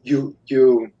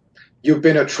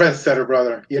been a trendsetter,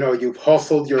 brother. You've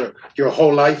hustled your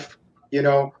whole life.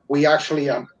 We actually,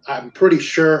 I'm pretty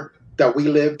sure that we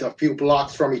lived a few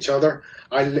blocks from each other.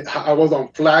 I was on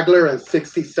Flagler and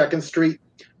 62nd Street,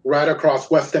 right across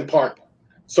Weston Park.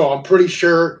 So I'm pretty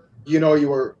sure, you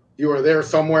were there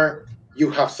somewhere.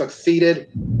 You have succeeded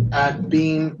at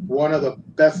being one of the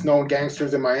best known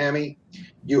gangsters in Miami.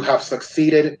 You have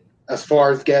succeeded as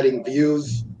far as getting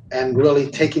views and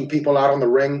really taking people out on the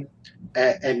ring.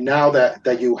 And now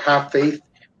that you have faith,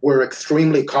 we're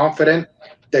extremely confident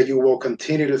that you will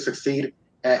continue to succeed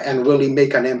and really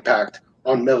make an impact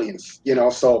on millions.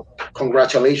 So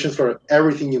congratulations for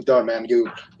everything you've done, man.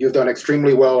 You've done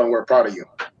extremely well, and we're proud of you.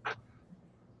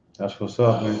 That's what's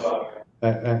up, man.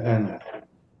 And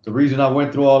the reason I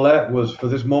went through all that was for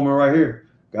this moment right here.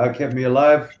 God kept me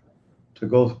alive to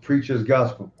go preach his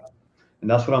gospel. And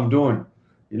that's what I'm doing.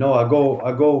 I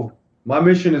go, my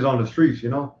mission is on the streets,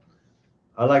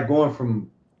 I like going from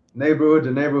neighborhood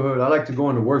to neighborhood. I like to go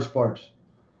in the worst parts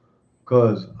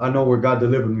because I know where God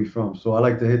delivered me from. So I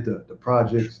like to hit the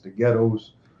projects, the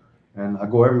ghettos, and I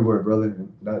go everywhere, brother.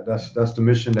 That's the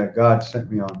mission that God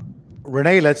sent me on.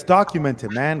 Renee, let's document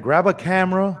it, man. Grab a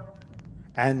camera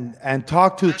and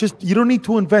talk to it. You don't need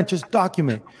to invent, just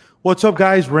document. What's up,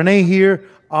 guys? Renee here.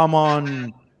 I'm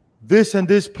on this and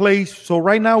this place. So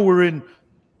right now we're in,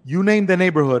 you name the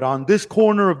neighborhood, on this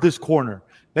corner of this corner.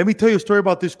 Let me tell you a story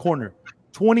about this corner.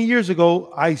 20 years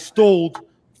ago, I stole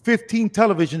 15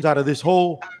 televisions out of this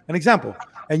hole, an example.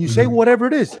 And you say whatever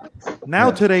it is.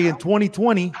 Now today in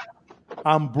 2020,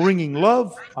 I'm bringing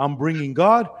love. I'm bringing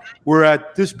God. We're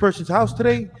at this person's house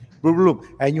today.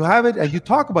 And you have it and you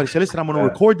talk about it. Say, listen, I'm going to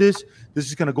record this. This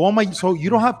is going to go on so you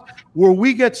don't have, where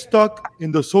we get stuck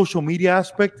in the social media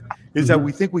aspect is that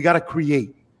we think we got to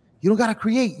create. You don't got to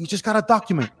create. You just got to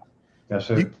document. That's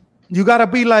it. You got to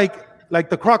be like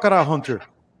the crocodile hunter.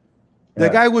 The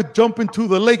guy would jump into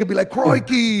the lake and be like,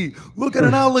 crikey, look at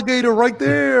an alligator right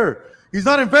there. He's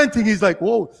not inventing. He's like,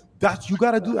 whoa, you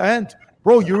got to do. And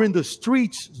bro, you're in the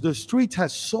streets. The streets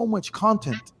has so much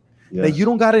content that you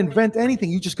don't got to invent anything.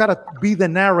 You just got to be the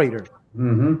narrator.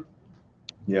 Mm-hmm.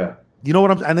 Yeah. You know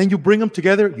what I'm saying? And then you bring them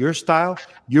together, your style,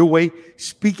 your way,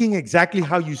 speaking exactly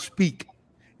how you speak.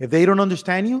 If they don't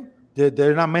understand you,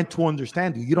 they're not meant to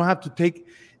understand you. You don't have to take,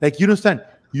 you understand,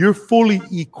 you're fully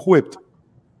equipped.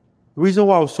 The reason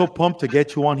why I was so pumped to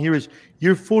get you on here is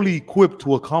you're fully equipped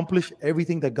to accomplish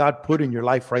everything that God put in your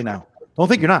life right now. Don't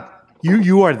think you're not.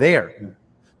 You are there.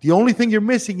 The only thing you're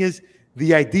missing is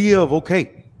the idea of,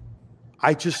 okay,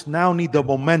 I just now need the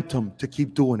momentum to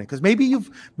keep doing it. Because maybe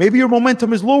your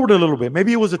momentum is lowered a little bit.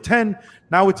 Maybe it was a 10,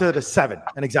 now it's at a 7,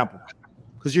 an example.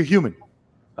 Because you're human.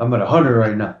 I'm at 100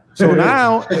 right now. So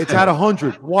now it's at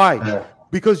 100. Why? Yeah.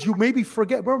 Because you maybe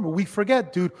forget. Remember, we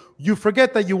forget, dude. You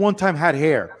forget that you one time had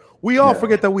hair. We all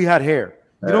forget that we had hair.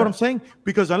 You know what I'm saying?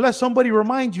 Because unless somebody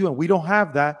reminds you, and we don't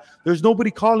have that, there's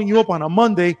nobody calling you up on a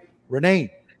Monday.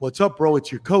 Renee, what's up, bro?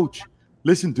 It's your coach.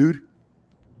 Listen, dude,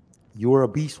 you were a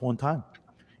beast one time.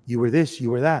 You were this,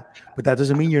 you were that. But that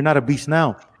doesn't mean you're not a beast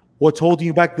now. What's holding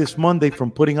you back this Monday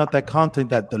from putting out that content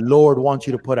that the Lord wants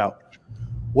you to put out?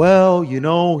 Well,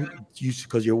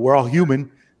 because we're all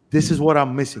human, this is what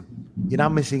I'm missing. You're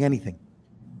not missing anything.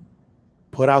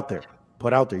 Put out there.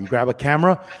 put out there. You grab a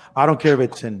camera. I don't care if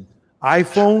it's an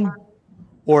iPhone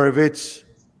or if it's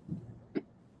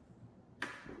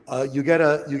you get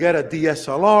a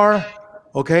DSLR,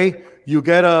 okay? You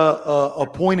get a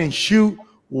point and shoot,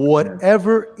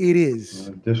 whatever it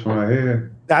is. This one right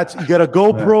here. You get a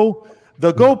GoPro. Yeah.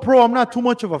 The GoPro, I'm not too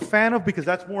much of a fan of because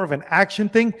that's more of an action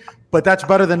thing, but that's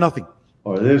better than nothing.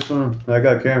 Or this one, I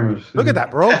got cameras. Look at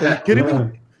that, bro. Are you kidding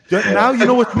me? Now you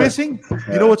know what's missing?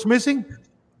 You know what's missing?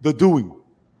 The doing.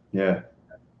 Yeah.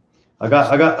 I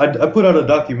put out a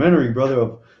documentary, brother.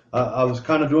 Of I was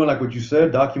kind of doing like what you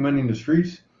said, documenting the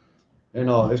streets. And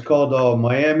it's called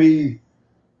Miami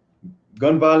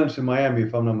Gun Violence in Miami,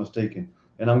 if I'm not mistaken.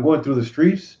 And I'm going through the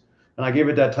streets, and I gave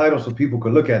it that title so people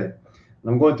could look at it.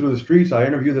 And I'm going through the streets. I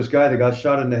interviewed this guy that got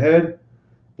shot in the head.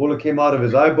 Bullet came out of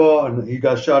his eyeball, and he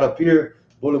got shot up here.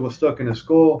 Bullet was stuck in his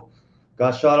skull.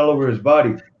 Got shot all over his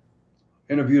body.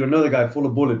 Interviewed another guy full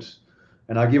of bullets,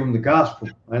 and I gave him the gospel.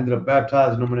 I ended up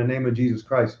baptizing him in the name of Jesus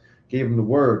Christ. Gave him the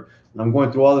word. And I'm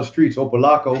going through all the streets,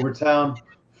 Opelika, Overtown,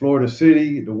 Florida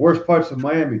City, the worst parts of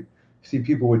Miami. See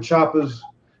people with choppers,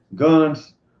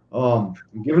 guns,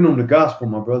 giving them the gospel,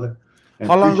 my brother.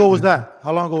 How long ago was that?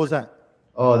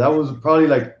 Oh, that was probably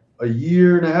like a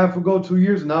year and a half ago, 2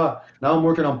 years. Now I'm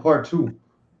working on part 2.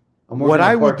 What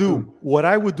I would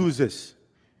do is this.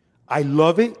 I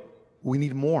love it. We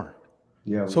need more.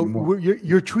 Yeah. So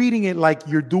you're treating it like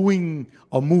you're doing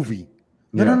a movie.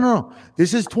 No.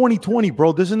 This is 2020,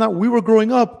 bro. This is not. We were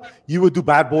growing up. You would do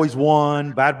Bad Boys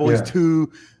 1, Bad Boys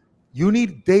 2. You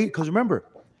need date because remember,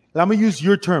 let me use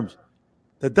your terms.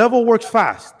 The devil works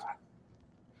fast.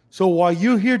 So while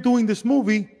you're here doing this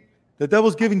movie, the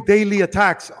devil's giving daily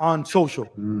attacks on social.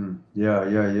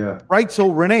 Yeah. Right.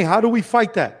 So Renee, how do we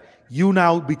fight that? You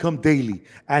now become daily,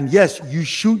 and yes, you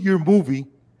shoot your movie,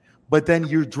 but then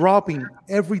you're dropping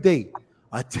every day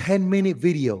a 10-minute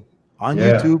video on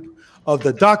YouTube of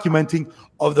the documenting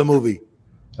of the movie.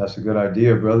 That's a good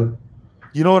idea, brother.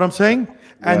 You know what I'm saying?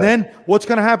 And then what's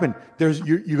going to happen? You're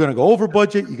going to go over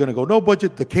budget. You're going to go no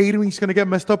budget. The catering's going to get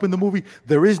messed up in the movie.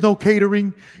 There is no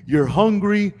catering. You're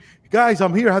hungry. Guys,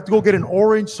 I'm here. I have to go get an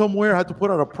orange somewhere. I have to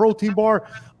put out a protein bar.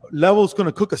 Level's going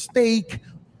to cook a steak.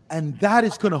 And that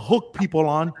is going to hook people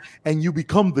on, and you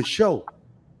become the show.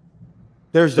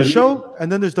 There's the show,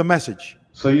 and then there's the message.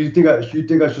 So you think I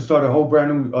should start a whole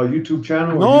brand new YouTube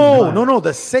channel? No,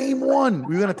 the same one.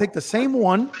 We're gonna take the same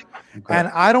one, and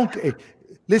I don't.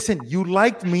 Listen, you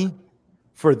liked me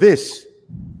for this,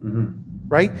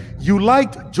 right? You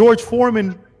liked George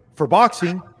Foreman for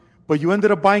boxing, but you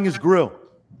ended up buying his grill.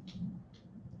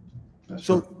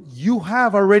 So you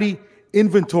have already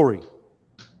inventory.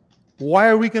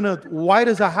 Why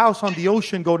does a house on the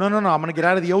ocean go, no, I'm going to get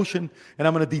out of the ocean and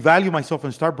I'm going to devalue myself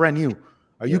and start brand new?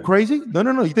 Are you crazy?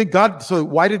 No. You think so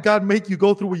why did God make you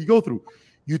go through what you go through?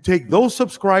 You take those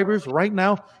subscribers right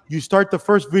now, you start the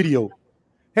first video.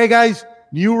 Hey guys,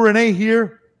 new Renee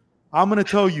here. I'm going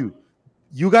to tell you,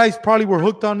 you guys probably were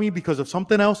hooked on me because of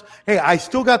something else. Hey, I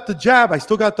still got the jab. I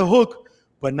still got the hook,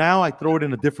 but now I throw it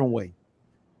in a different way.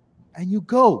 And you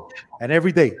go. And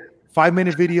every day,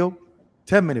 5-minute video,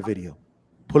 10-minute video.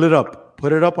 Put it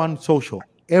up on social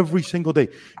every single day.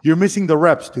 You're missing the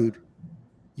reps, dude.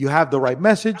 You have the right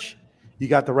message, you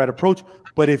got the right approach,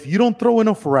 but if you don't throw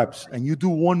enough reps and you do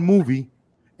one movie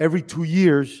every 2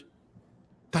 years,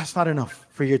 that's not enough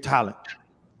for your talent.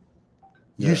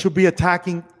 You should be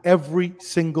attacking every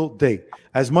single day.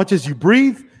 As much as you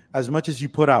breathe, as much as you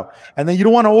put out. And then you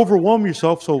don't want to overwhelm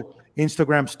yourself, so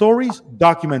Instagram stories,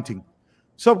 documenting.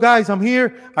 So guys, I'm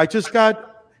here. I just got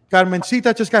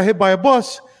Carmencita just got hit by a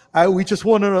bus. We just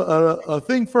wanted a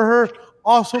thing for her.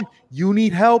 Awesome. You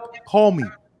need help? Call me.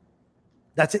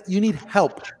 That's it. You need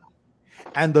help.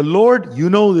 And the Lord, you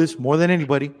know this more than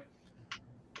anybody,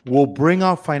 will bring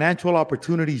out financial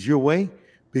opportunities your way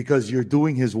because you're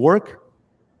doing his work,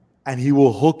 and he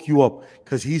will hook you up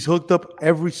because he's hooked up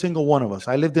every single one of us.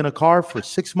 I lived in a car for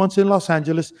 6 months in Los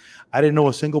Angeles. I didn't know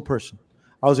a single person.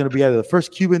 I was going to be either the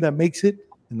first Cuban that makes it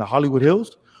in the Hollywood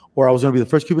Hills, or I was going to be the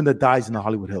first Cuban that dies in the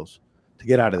Hollywood Hills to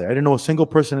get out of there. I didn't know a single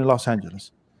person in Los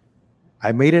Angeles.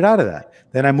 I made it out of that.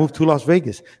 Then I moved to Las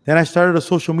Vegas. Then I started a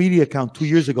social media account 2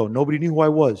 years ago. Nobody knew who I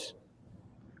was,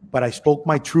 but I spoke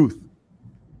my truth.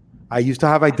 I used to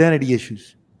have identity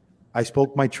issues. I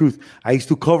spoke my truth. I used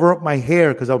to cover up my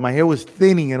hair because my hair was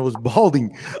thinning and it was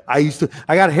balding. I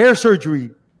got hair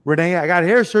surgery, Renee. I got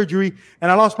hair surgery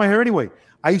and I lost my hair anyway.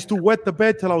 I used to wet the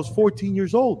bed till I was 14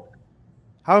 years old.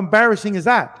 How embarrassing is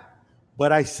that?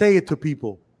 But I say it to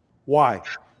people. Why?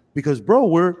 Because, bro,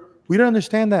 we don't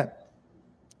understand that.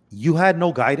 You had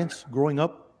no guidance growing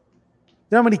up. You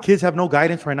know how many kids have no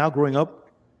guidance right now growing up?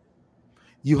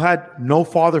 You had no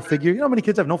father figure. You know how many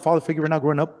kids have no father figure right now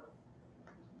growing up?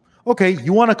 Okay,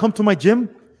 you want to come to my gym?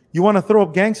 You want to throw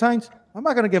up gang signs? I'm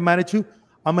not going to get mad at you.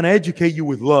 I'm going to educate you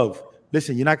with love.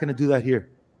 Listen, you're not going to do that here.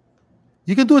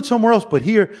 You can do it somewhere else, but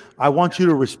here, I want you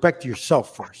to respect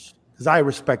yourself first because I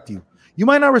respect you. You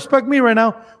might not respect me right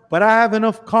now, but I have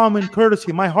enough common courtesy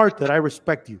in my heart that I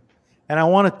respect you. And I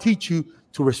want to teach you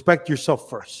to respect yourself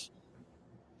first.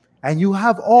 And you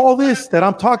have all this that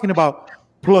I'm talking about,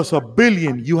 plus a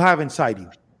billion you have inside you.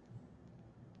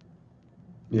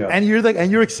 Yeah. And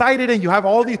you're excited and you have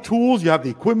all the tools, you have the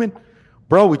equipment.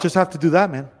 Bro, we just have to do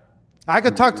that, man. I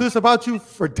could talk to this about you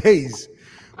for days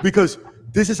because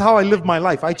this is how I live my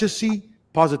life. I just see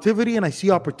positivity and I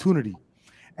see opportunity.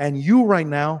 And you right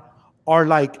now are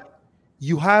like,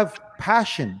 you have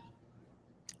passion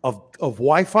of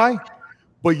Wi-Fi,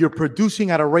 but you're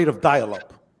producing at a rate of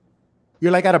dial-up.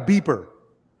 You're like at a beeper.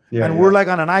 Yeah, and we're like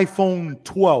on an iPhone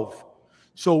 12.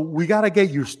 So we got to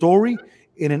get your story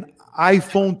in an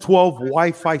iPhone 12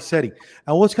 Wi-Fi setting.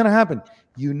 And what's going to happen?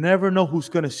 You never know who's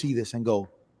going to see this and go,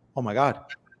 oh my God,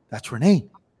 that's Renee.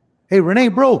 Hey, Renee,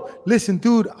 bro, listen,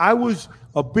 dude, I was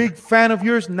a big fan of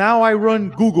yours. Now I run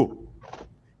Google.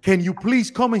 Can you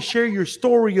please come and share your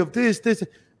story of this?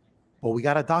 But we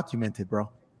got to document it, bro.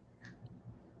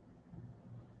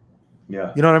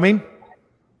 Yeah. You know what I mean?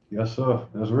 Yes, sir.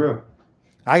 That's real.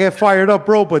 I get fired up,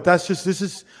 bro, but I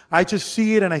just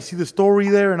see it and I see the story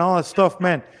there and all that stuff,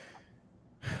 man.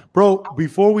 Bro,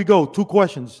 before we go, 2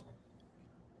 questions.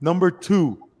 Number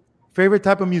 2, favorite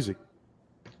type of music?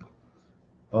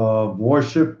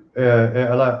 Worship.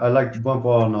 I like to bump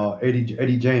on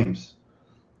Eddie James.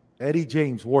 Eddie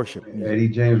James, worship. Eddie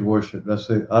James worship. That's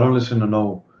it. I don't listen to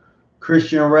no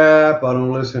Christian rap. I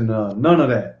don't listen to none of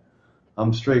that.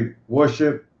 I'm straight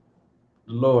worship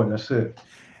the Lord. That's it.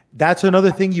 That's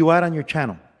another thing you add on your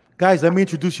channel. Guys, let me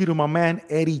introduce you to my man,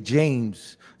 Eddie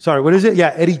James. Sorry, what is it?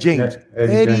 Yeah, Eddie James. Yeah,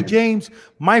 Eddie James.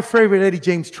 My favorite Eddie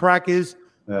James track is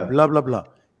Yeah. blah, blah, blah.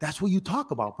 That's what you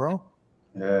talk about, bro.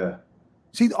 Yeah.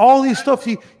 See, all these stuff,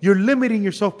 you're limiting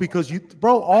yourself because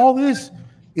all this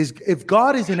is, if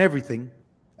God is in everything,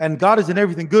 and God is in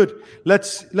everything good,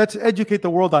 let's educate the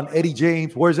world on Eddie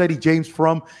James. Where's Eddie James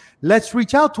from? Let's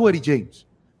reach out to Eddie James.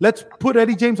 Let's put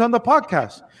Eddie James on the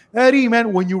podcast. Eddie,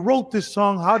 man, when you wrote this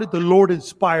song, how did the Lord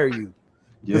inspire you?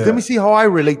 Yeah. Let me see how I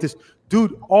relate this.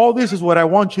 Dude, all this is what I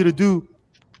want you to do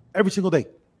every single day,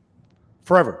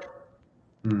 forever.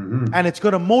 Mm-hmm. And it's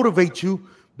going to motivate you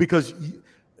because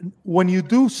when you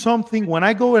do something, when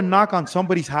I go and knock on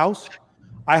somebody's house,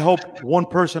 I help one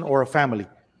person or a family.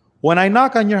 When I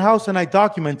knock on your house and I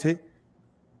document it,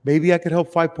 maybe I could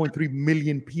help 5.3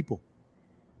 million people.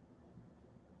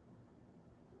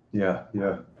 Yeah.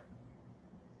 Yeah.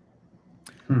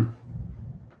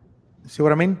 See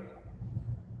what I mean?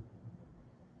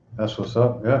 That's what's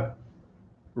up. Yeah.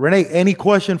 Renee, any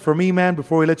question for me, man,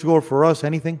 before we let you go, or for us,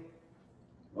 anything?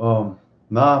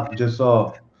 Nah, just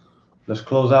let's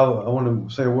close out. I want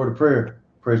to say a word of prayer.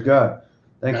 Praise God.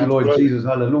 Thank you, Lord Jesus.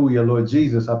 Hallelujah, Lord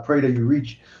Jesus. I pray that you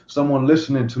reach someone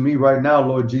listening to me right now,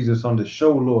 Lord Jesus, on the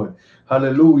show, Lord.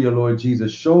 Hallelujah, Lord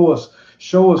Jesus. Show us,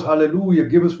 hallelujah.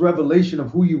 Give us revelation of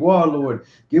who you are, Lord.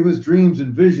 Give us dreams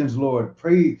and visions, Lord.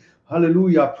 Pray,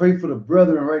 hallelujah. I pray for the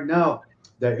brethren right now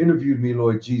that interviewed me,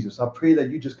 Lord Jesus. I pray that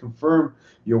you just confirm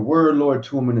your word, Lord,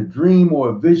 to them in a dream or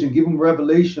a vision. Give them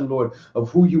revelation, Lord,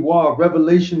 of who you are.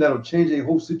 Revelation that'll change a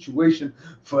whole situation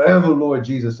forever, Lord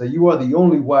Jesus. That you are the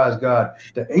only wise God,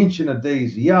 the ancient of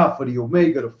days, the Alpha, the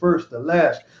Omega, the first, the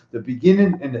last, the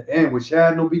beginning and the end, which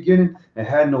had no beginning and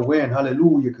had no end.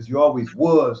 Hallelujah, because you always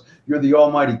was. You're the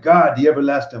Almighty God, the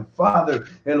everlasting Father,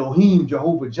 Elohim,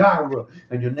 Jehovah Jireh,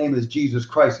 and your name is Jesus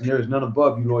Christ, and there is none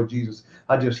above you, Lord Jesus.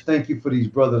 I just thank you for these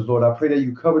brothers, Lord. I pray that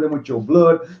you cover them with your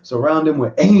blood, surround them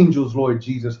with angels, Lord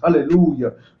Jesus.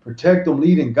 Hallelujah. Protect them,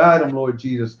 lead and guide them, Lord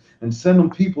Jesus, and send them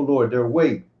people, Lord, their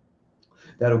way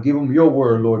that'll give them your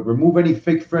word, Lord. Remove any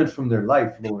fake friends from their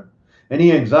life, Lord.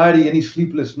 Any anxiety, any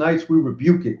sleepless nights, we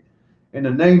rebuke it in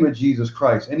the name of Jesus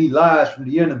Christ. Any lies from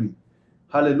the enemy,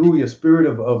 hallelujah, spirit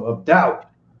of doubt,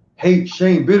 hate,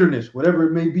 shame, bitterness, whatever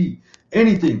it may be,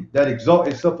 anything that exalts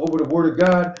itself over the word of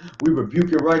God, we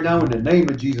rebuke it right now in the name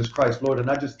of Jesus Christ, Lord. And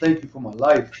I just thank you for my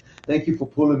life. Thank you for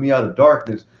pulling me out of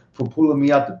darkness, for pulling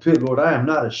me out the pit, Lord. I am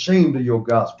not ashamed of your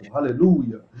gospel.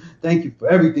 Hallelujah. Thank you for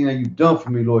everything that you've done for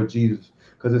me, Lord Jesus,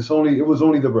 because it was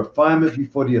only the refinement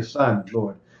before the assignment,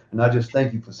 Lord. And I just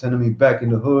thank you for sending me back in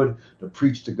the hood to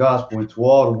preach the gospel into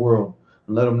all the world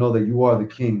and let them know that you are the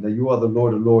King, that you are the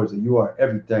Lord of Lords, that you are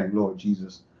everything, Lord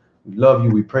Jesus. We love you.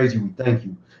 We praise you. We thank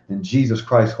you. In Jesus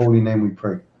Christ's holy name we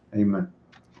pray. Amen.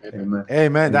 Amen. Hey,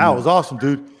 man, that was awesome,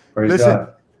 dude. Praise Listen,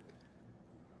 God.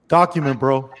 Document,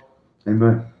 bro.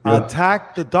 Amen. Yeah.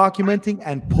 Attack the documenting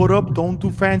and put up. Don't do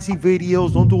fancy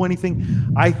videos. Don't do anything.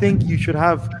 I think you should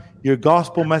have your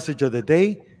gospel message of the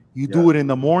day. You do it in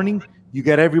the morning. You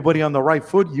get everybody on the right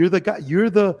foot. You're the guy.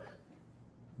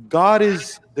 God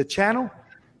is the channel.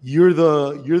 You're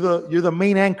the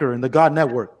main anchor in the God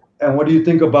network. And what do you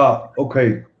think about,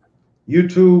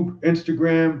 YouTube,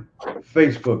 Instagram,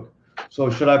 Facebook? So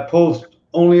should I post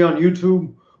only on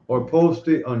YouTube or post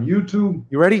it on YouTube?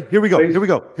 You ready? Here we go. Here we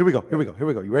go.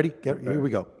 You ready? Here we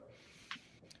go.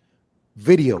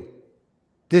 Video.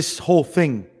 This whole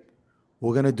thing,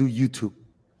 we're going to do YouTube.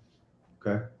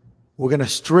 Okay. We're going to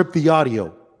strip the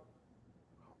audio.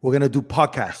 We're going to do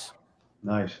podcasts.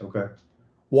 Nice. Okay.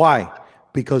 Why?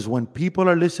 Because when people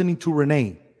are listening to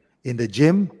Renee in the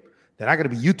gym, they're not going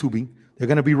to be YouTubing. They're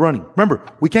going to be running. Remember,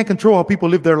 we can't control how people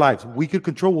live their lives. We could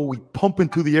control what we pump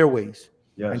into the airways.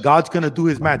 Yes. And God's going to do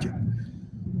his magic.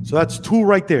 So that's 2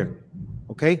 right there.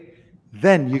 Okay?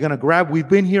 Then you're going to grab, we've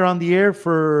been here on the air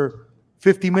for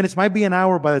 50 minutes, might be an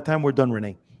hour by the time we're done,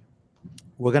 Renee.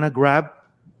 We're going to grab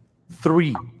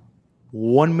 3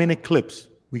 1-minute clips.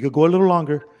 We could go a little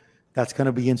longer. That's going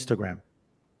to be Instagram.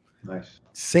 Nice.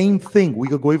 Same thing. We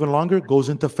could go even longer. Goes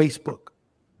into Facebook.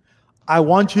 I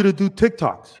want you to do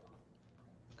TikToks.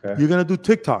 Okay. You're going to do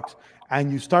TikToks.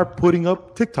 And you start putting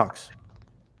up TikToks.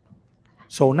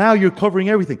 So now you're covering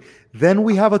everything. Then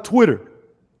we have a Twitter.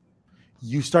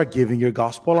 You start giving your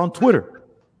gospel on Twitter.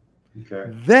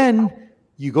 Okay. Then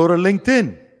you go to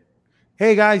LinkedIn.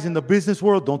 Hey, guys, in the business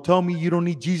world, don't tell me you don't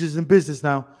need Jesus in business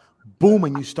now. Boom,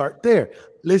 and you start there.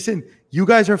 Listen, you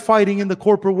guys are fighting in the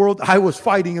corporate world. I was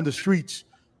fighting in the streets.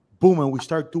 Boom, and we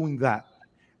start doing that.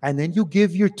 And then you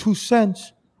give your 2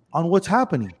 cents on what's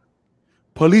happening.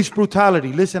 Police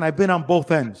brutality. Listen, I've been on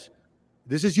both ends.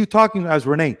 This is you talking as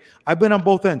Renee. I've been on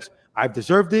both ends. I've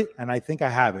deserved it, and I think I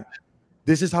haven't.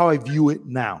 This is how I view it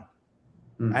now.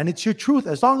 And it's your truth.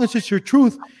 As long as it's your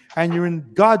truth and you're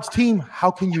in God's team,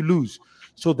 how can you lose?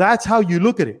 So that's how you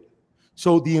look at it.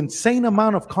 So the insane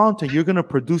amount of content you're going to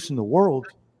produce in the world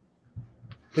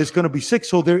is going to be sick.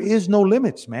 So there is no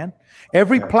limits, man.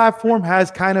 Every platform has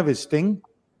kind of its thing.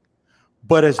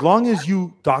 But as long as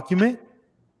you document,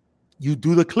 you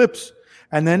do the clips,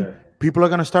 and then people are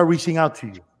going to start reaching out to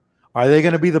you. Are they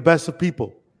going to be the best of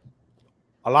people?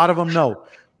 A lot of them know.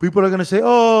 People are going to say,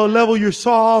 oh, Level, you're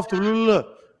soft. Blah, blah, blah.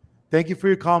 Thank you for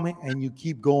your comment, and you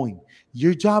keep going.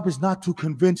 Your job is not to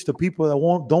convince the people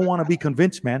that don't want to be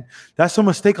convinced, man. That's a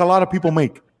mistake a lot of people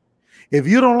make. If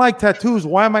you don't like tattoos,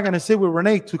 why am I going to sit with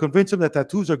Renee to convince him that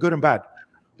tattoos are good and bad?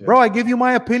 Yeah. Bro, I give you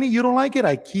my opinion. You don't like it?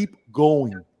 I keep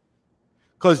going.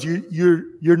 Because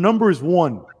your number is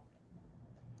 1.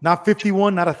 Not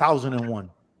 51, not 1,001.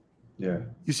 Yeah.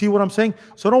 You see what I'm saying?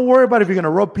 So don't worry about if you're going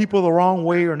to rub people the wrong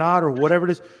way or not or whatever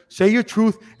it is. Say your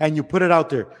truth and you put it out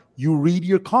there. You read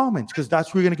your comments because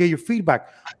that's where you're going to get your feedback.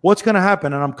 What's going to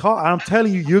happen? And I'm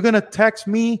telling you, you're going to text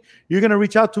me. You're going to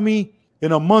reach out to me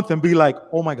in a month and be like,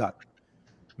 oh, my God.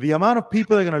 The amount of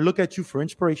people that are going to look at you for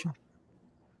inspiration.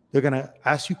 They're going to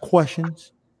ask you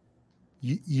questions.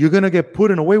 You're going to get put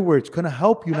in a way where it's going to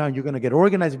help you now. You're going to get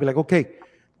organized and be like, okay,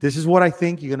 this is what I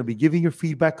think. You're going to be giving your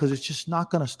feedback because it's just not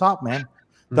going to stop, man.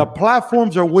 The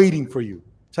platforms are waiting for you.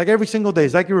 It's like every single day.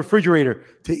 It's like your refrigerator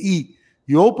to eat.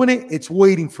 You open it, it's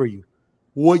waiting for you.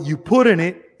 What you put in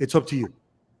it, it's up to you.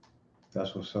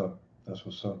 That's what's up. That's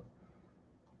what's up.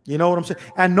 You know what I'm saying?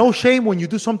 And no shame when you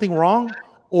do something wrong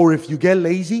or if you get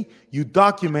lazy, you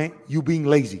document you being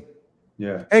lazy.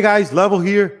 Yeah. Hey, guys, Level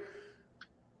here.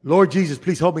 Lord Jesus,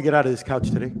 please help me get out of this couch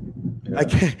today.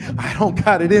 Yeah. I don't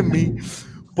got it in me.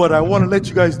 But I want to let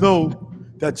you guys know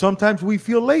that sometimes we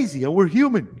feel lazy and we're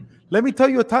human. Let me tell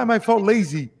you a time I felt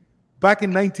lazy back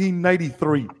in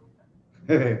 1993.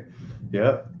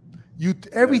 Yeah.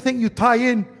 Everything you tie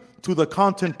in to the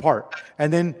content part.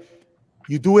 And then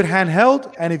you do it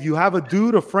handheld. And if you have a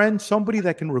dude, a friend, somebody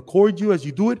that can record you as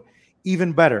you do it,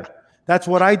 even better. That's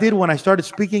what I did when I started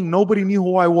speaking. Nobody knew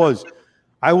who I was.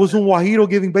 I was in Guajiro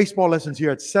giving baseball lessons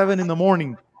here at 7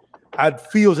 a.m.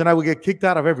 at fields, and I would get kicked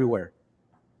out of everywhere.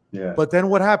 Yeah. But then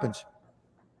what happens?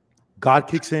 God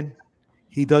kicks in.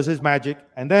 He does his magic.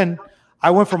 And then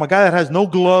I went from a guy that has no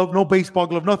glove, no baseball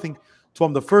glove, nothing, to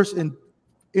I'm the first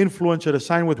influencer to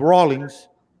sign with Rawlings.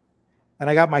 And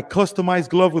I got my customized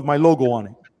glove with my logo on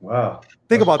it. Wow.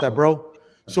 Think about that, bro.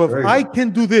 So if I can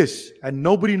do this and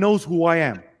nobody knows who I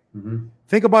am,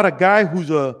 think about a guy who's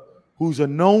a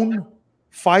known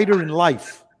fighter in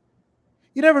life.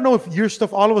 You never know if your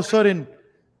stuff all of a sudden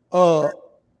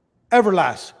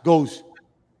Everlast goes,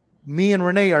 me and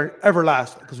Renee are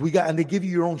Everlast because and they give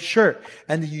you your own shirt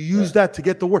and you use that to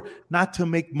get the word, not to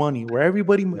make money, where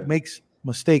everybody makes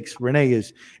mistakes, Renee,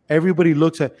 is everybody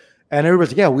looks at, and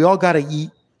everybody's like, yeah, we all got to eat.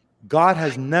 God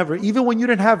has never, even when you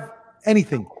didn't have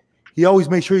anything, he always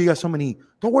made sure you got something to eat.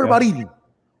 Don't worry about eating.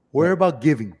 Worry about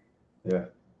giving. Yeah.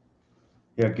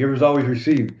 Yeah, givers always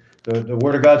receive. The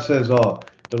word of God says,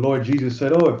 the Lord Jesus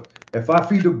said, oh, if I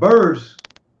feed the birds,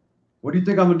 what do you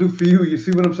think I'm going to do for you? You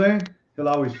see what I'm saying? He'll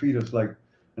always feed us.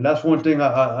 And that's one thing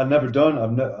I never done.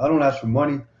 I don't ask for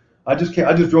money. I just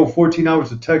drove 14 hours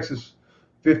to Texas,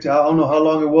 50. I don't know how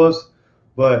long it was,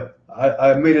 but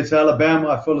I made it to Alabama.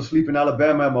 I fell asleep in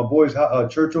Alabama at my boys'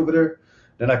 church over there.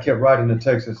 Then I kept riding to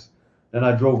Texas. Then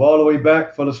I drove all the way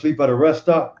back, fell asleep at a rest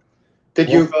stop. Did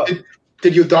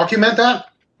you document that?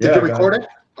 Did you record it?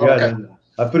 Yeah, okay.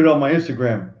 I put it on my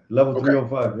Instagram, Level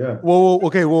 305. Yeah. Whoa,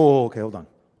 okay, hold on.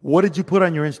 What did you put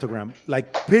on your Instagram?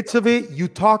 Like bits of it? You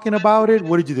talking about it?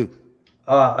 What did you do?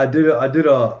 I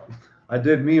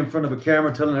did me in front of a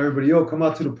camera telling everybody, yo, come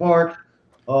out to the park.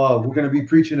 We're going to be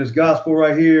preaching this gospel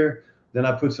right here. Then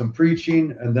I put some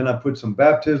preaching, and then I put some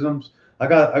baptisms. I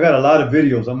got a lot of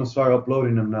videos. I'm going to start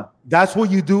uploading them now. That's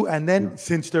what you do. And then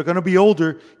since they're going to be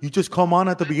older, you just come on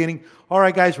at the beginning. All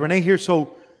right, guys, Renee here.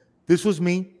 So this was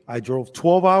me. I drove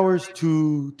 12 hours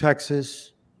to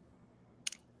Texas.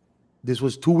 This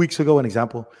was 2 weeks ago, an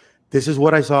example. This is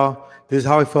what I saw. This is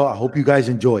how I felt. I hope you guys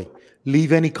enjoy.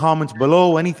 Leave any comments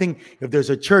below, anything. If there's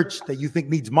a church that you think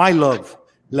needs my love,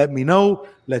 let me know.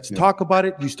 Let's talk about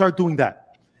it. You start doing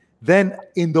that. Then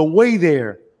in the way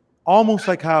there, almost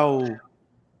like how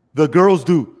the girls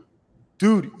do.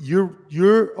 Dude,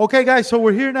 you're okay, guys. So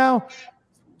we're here now,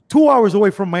 2 hours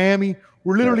away from Miami.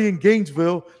 We're literally in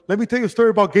Gainesville. Let me tell you a story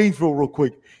about Gainesville real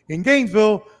quick. In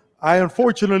Gainesville, I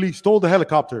unfortunately stole the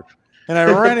helicopter and I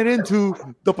ran it into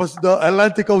the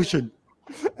Atlantic Ocean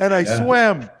and I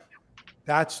swam.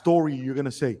 That story you're going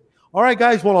to say. All right,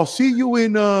 guys. Well, I'll see you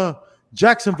in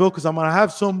Jacksonville because I'm going to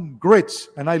have some grits.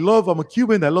 And I'm a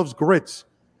Cuban that loves grits.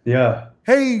 Yeah.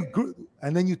 Hey,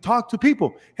 and then you talk to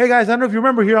people. Hey, guys, I don't know if you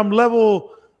remember here. I'm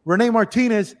Level Renee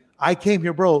Martinez. I came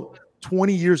here, bro,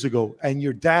 20 years ago, and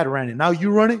your dad ran it. Now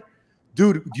you run it?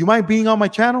 Dude, do you mind being on my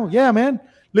channel? Yeah, man.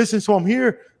 Listen, so I'm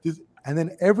here. And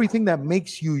then everything that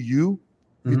makes you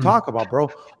talk about, bro.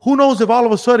 Who knows if all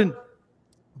of a sudden,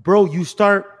 bro, you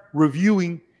start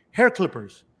reviewing hair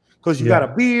clippers because you got a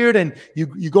beard and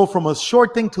you go from a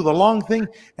short thing to the long thing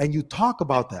and you talk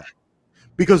about that.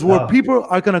 Because where people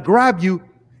are going to grab you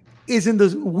isn't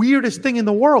the weirdest thing in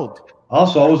the world.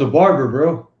 Also, I was a barber,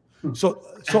 bro. So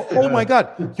oh my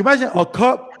God. Can you imagine a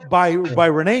cut by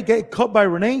Renee, get cut by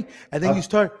Renee, and then you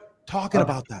start talking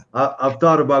about that? I've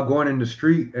thought about going in the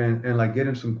street and like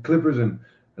getting some clippers and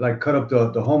like cut up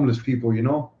the homeless people, you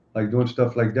know, like doing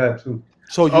stuff like that too.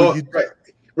 So right.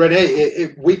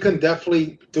 Renee, we can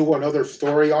definitely do another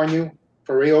story on you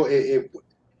for real.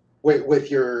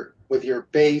 With your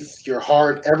bass, your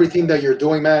heart, everything that you're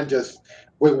doing, man. Just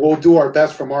we'll do our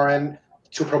best from our end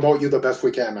to promote you the best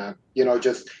we can, man. You know,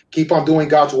 just keep on doing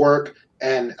God's work,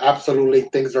 and absolutely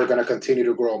things are going to continue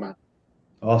to grow, man.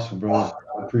 Awesome, brother.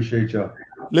 I appreciate y'all.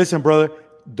 Listen, brother,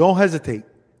 don't hesitate.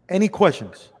 Any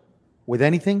questions with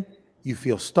anything? You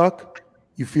feel stuck?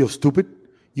 You feel stupid?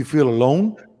 You feel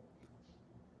alone?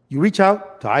 You reach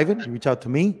out to Ivan. You reach out to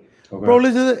me. Okay. Bro,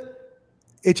 listen,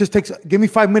 it just takes, give me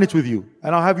 5 minutes with you,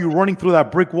 and I'll have you running through that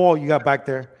brick wall you got back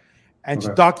there and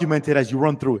just document it as you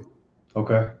run through it.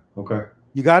 Okay.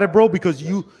 You got it, bro? Because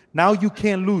now you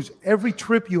can't lose. Every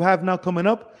trip you have now coming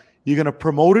up, you're going to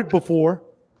promote it before.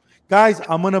 Guys,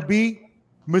 I'm going to be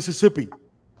Mississippi.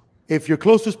 If you're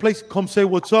close to this place, come say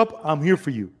what's up. I'm here for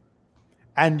you.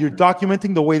 And you're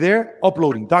documenting the way there,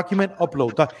 uploading, document,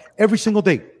 upload. Every single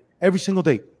day. Every single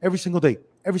day. Every single day.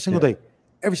 Every single day.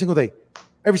 Every single day.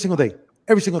 Every single day.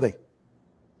 Every single day.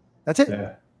 That's it.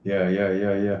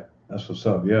 Yeah. That's what's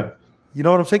up. Yeah. You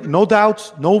know what I'm saying? No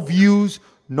doubts, no views,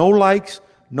 no likes,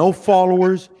 no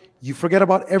followers. You forget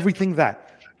about everything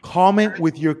that. Comment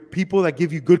with your people that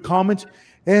give you good comments.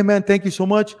 Hey, man, thank you so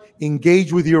much.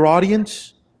 Engage with your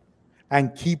audience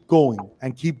and keep going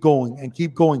and keep going and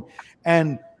keep going.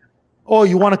 And, oh,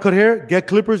 you want to cut hair? Get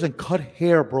clippers and cut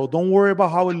hair, bro. Don't worry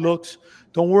about how it looks.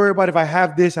 Don't worry about if I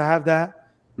have this, I have that.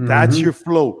 That's your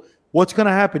flow. What's going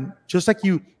to happen? Just like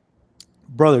you,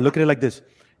 brother, look at it like this.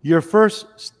 Your first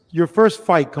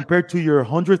fight compared to your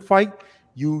 100th fight,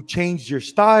 you changed your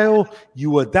style,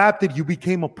 you adapted, you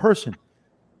became a person.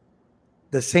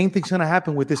 The same thing's going to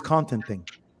happen with this content thing.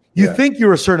 You think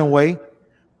you're a certain way,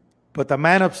 but the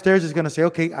man upstairs is going to say,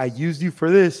 okay, I used you for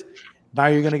this. Now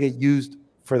you're going to get used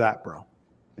for that, bro.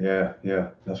 Yeah.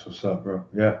 That's what's up, bro.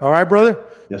 Yeah. All right, brother?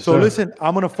 Yes, so sir. Listen,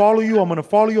 I'm going to follow you. I'm going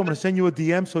to send you a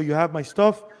DM so you have my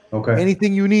stuff. Okay.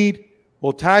 Anything you need,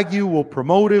 We'll tag you. We'll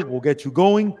promote it. We'll get you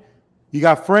going. You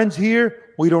got friends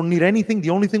here. We don't need anything.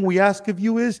 The only thing we ask of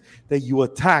you is that you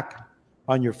attack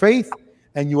on your faith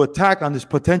and you attack on this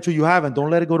potential you have, and don't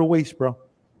let it go to waste, bro.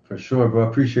 For sure, bro.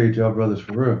 Appreciate y'all, brothers,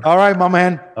 for real. All right, my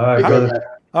man. All right, brother.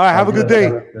 All right, have a good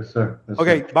day. Yes, sir. Yes,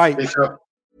 Okay, sir. bye.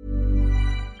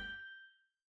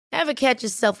 Ever catch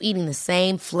yourself eating the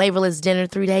same flavorless dinner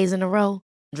 3 days in a row?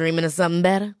 Dreaming of something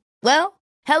better? Well,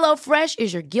 HelloFresh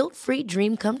is your guilt-free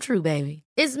dream come true, baby.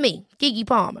 It's me, Keke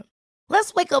Palmer.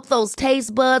 Let's wake up those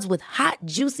taste buds with hot,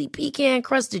 juicy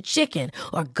pecan-crusted chicken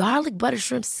or garlic butter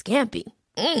shrimp scampi.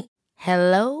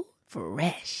 Hello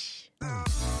Fresh.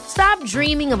 Stop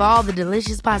dreaming of all the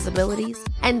delicious possibilities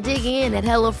and dig in at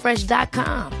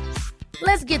HelloFresh.com.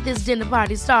 Let's get this dinner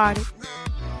party started.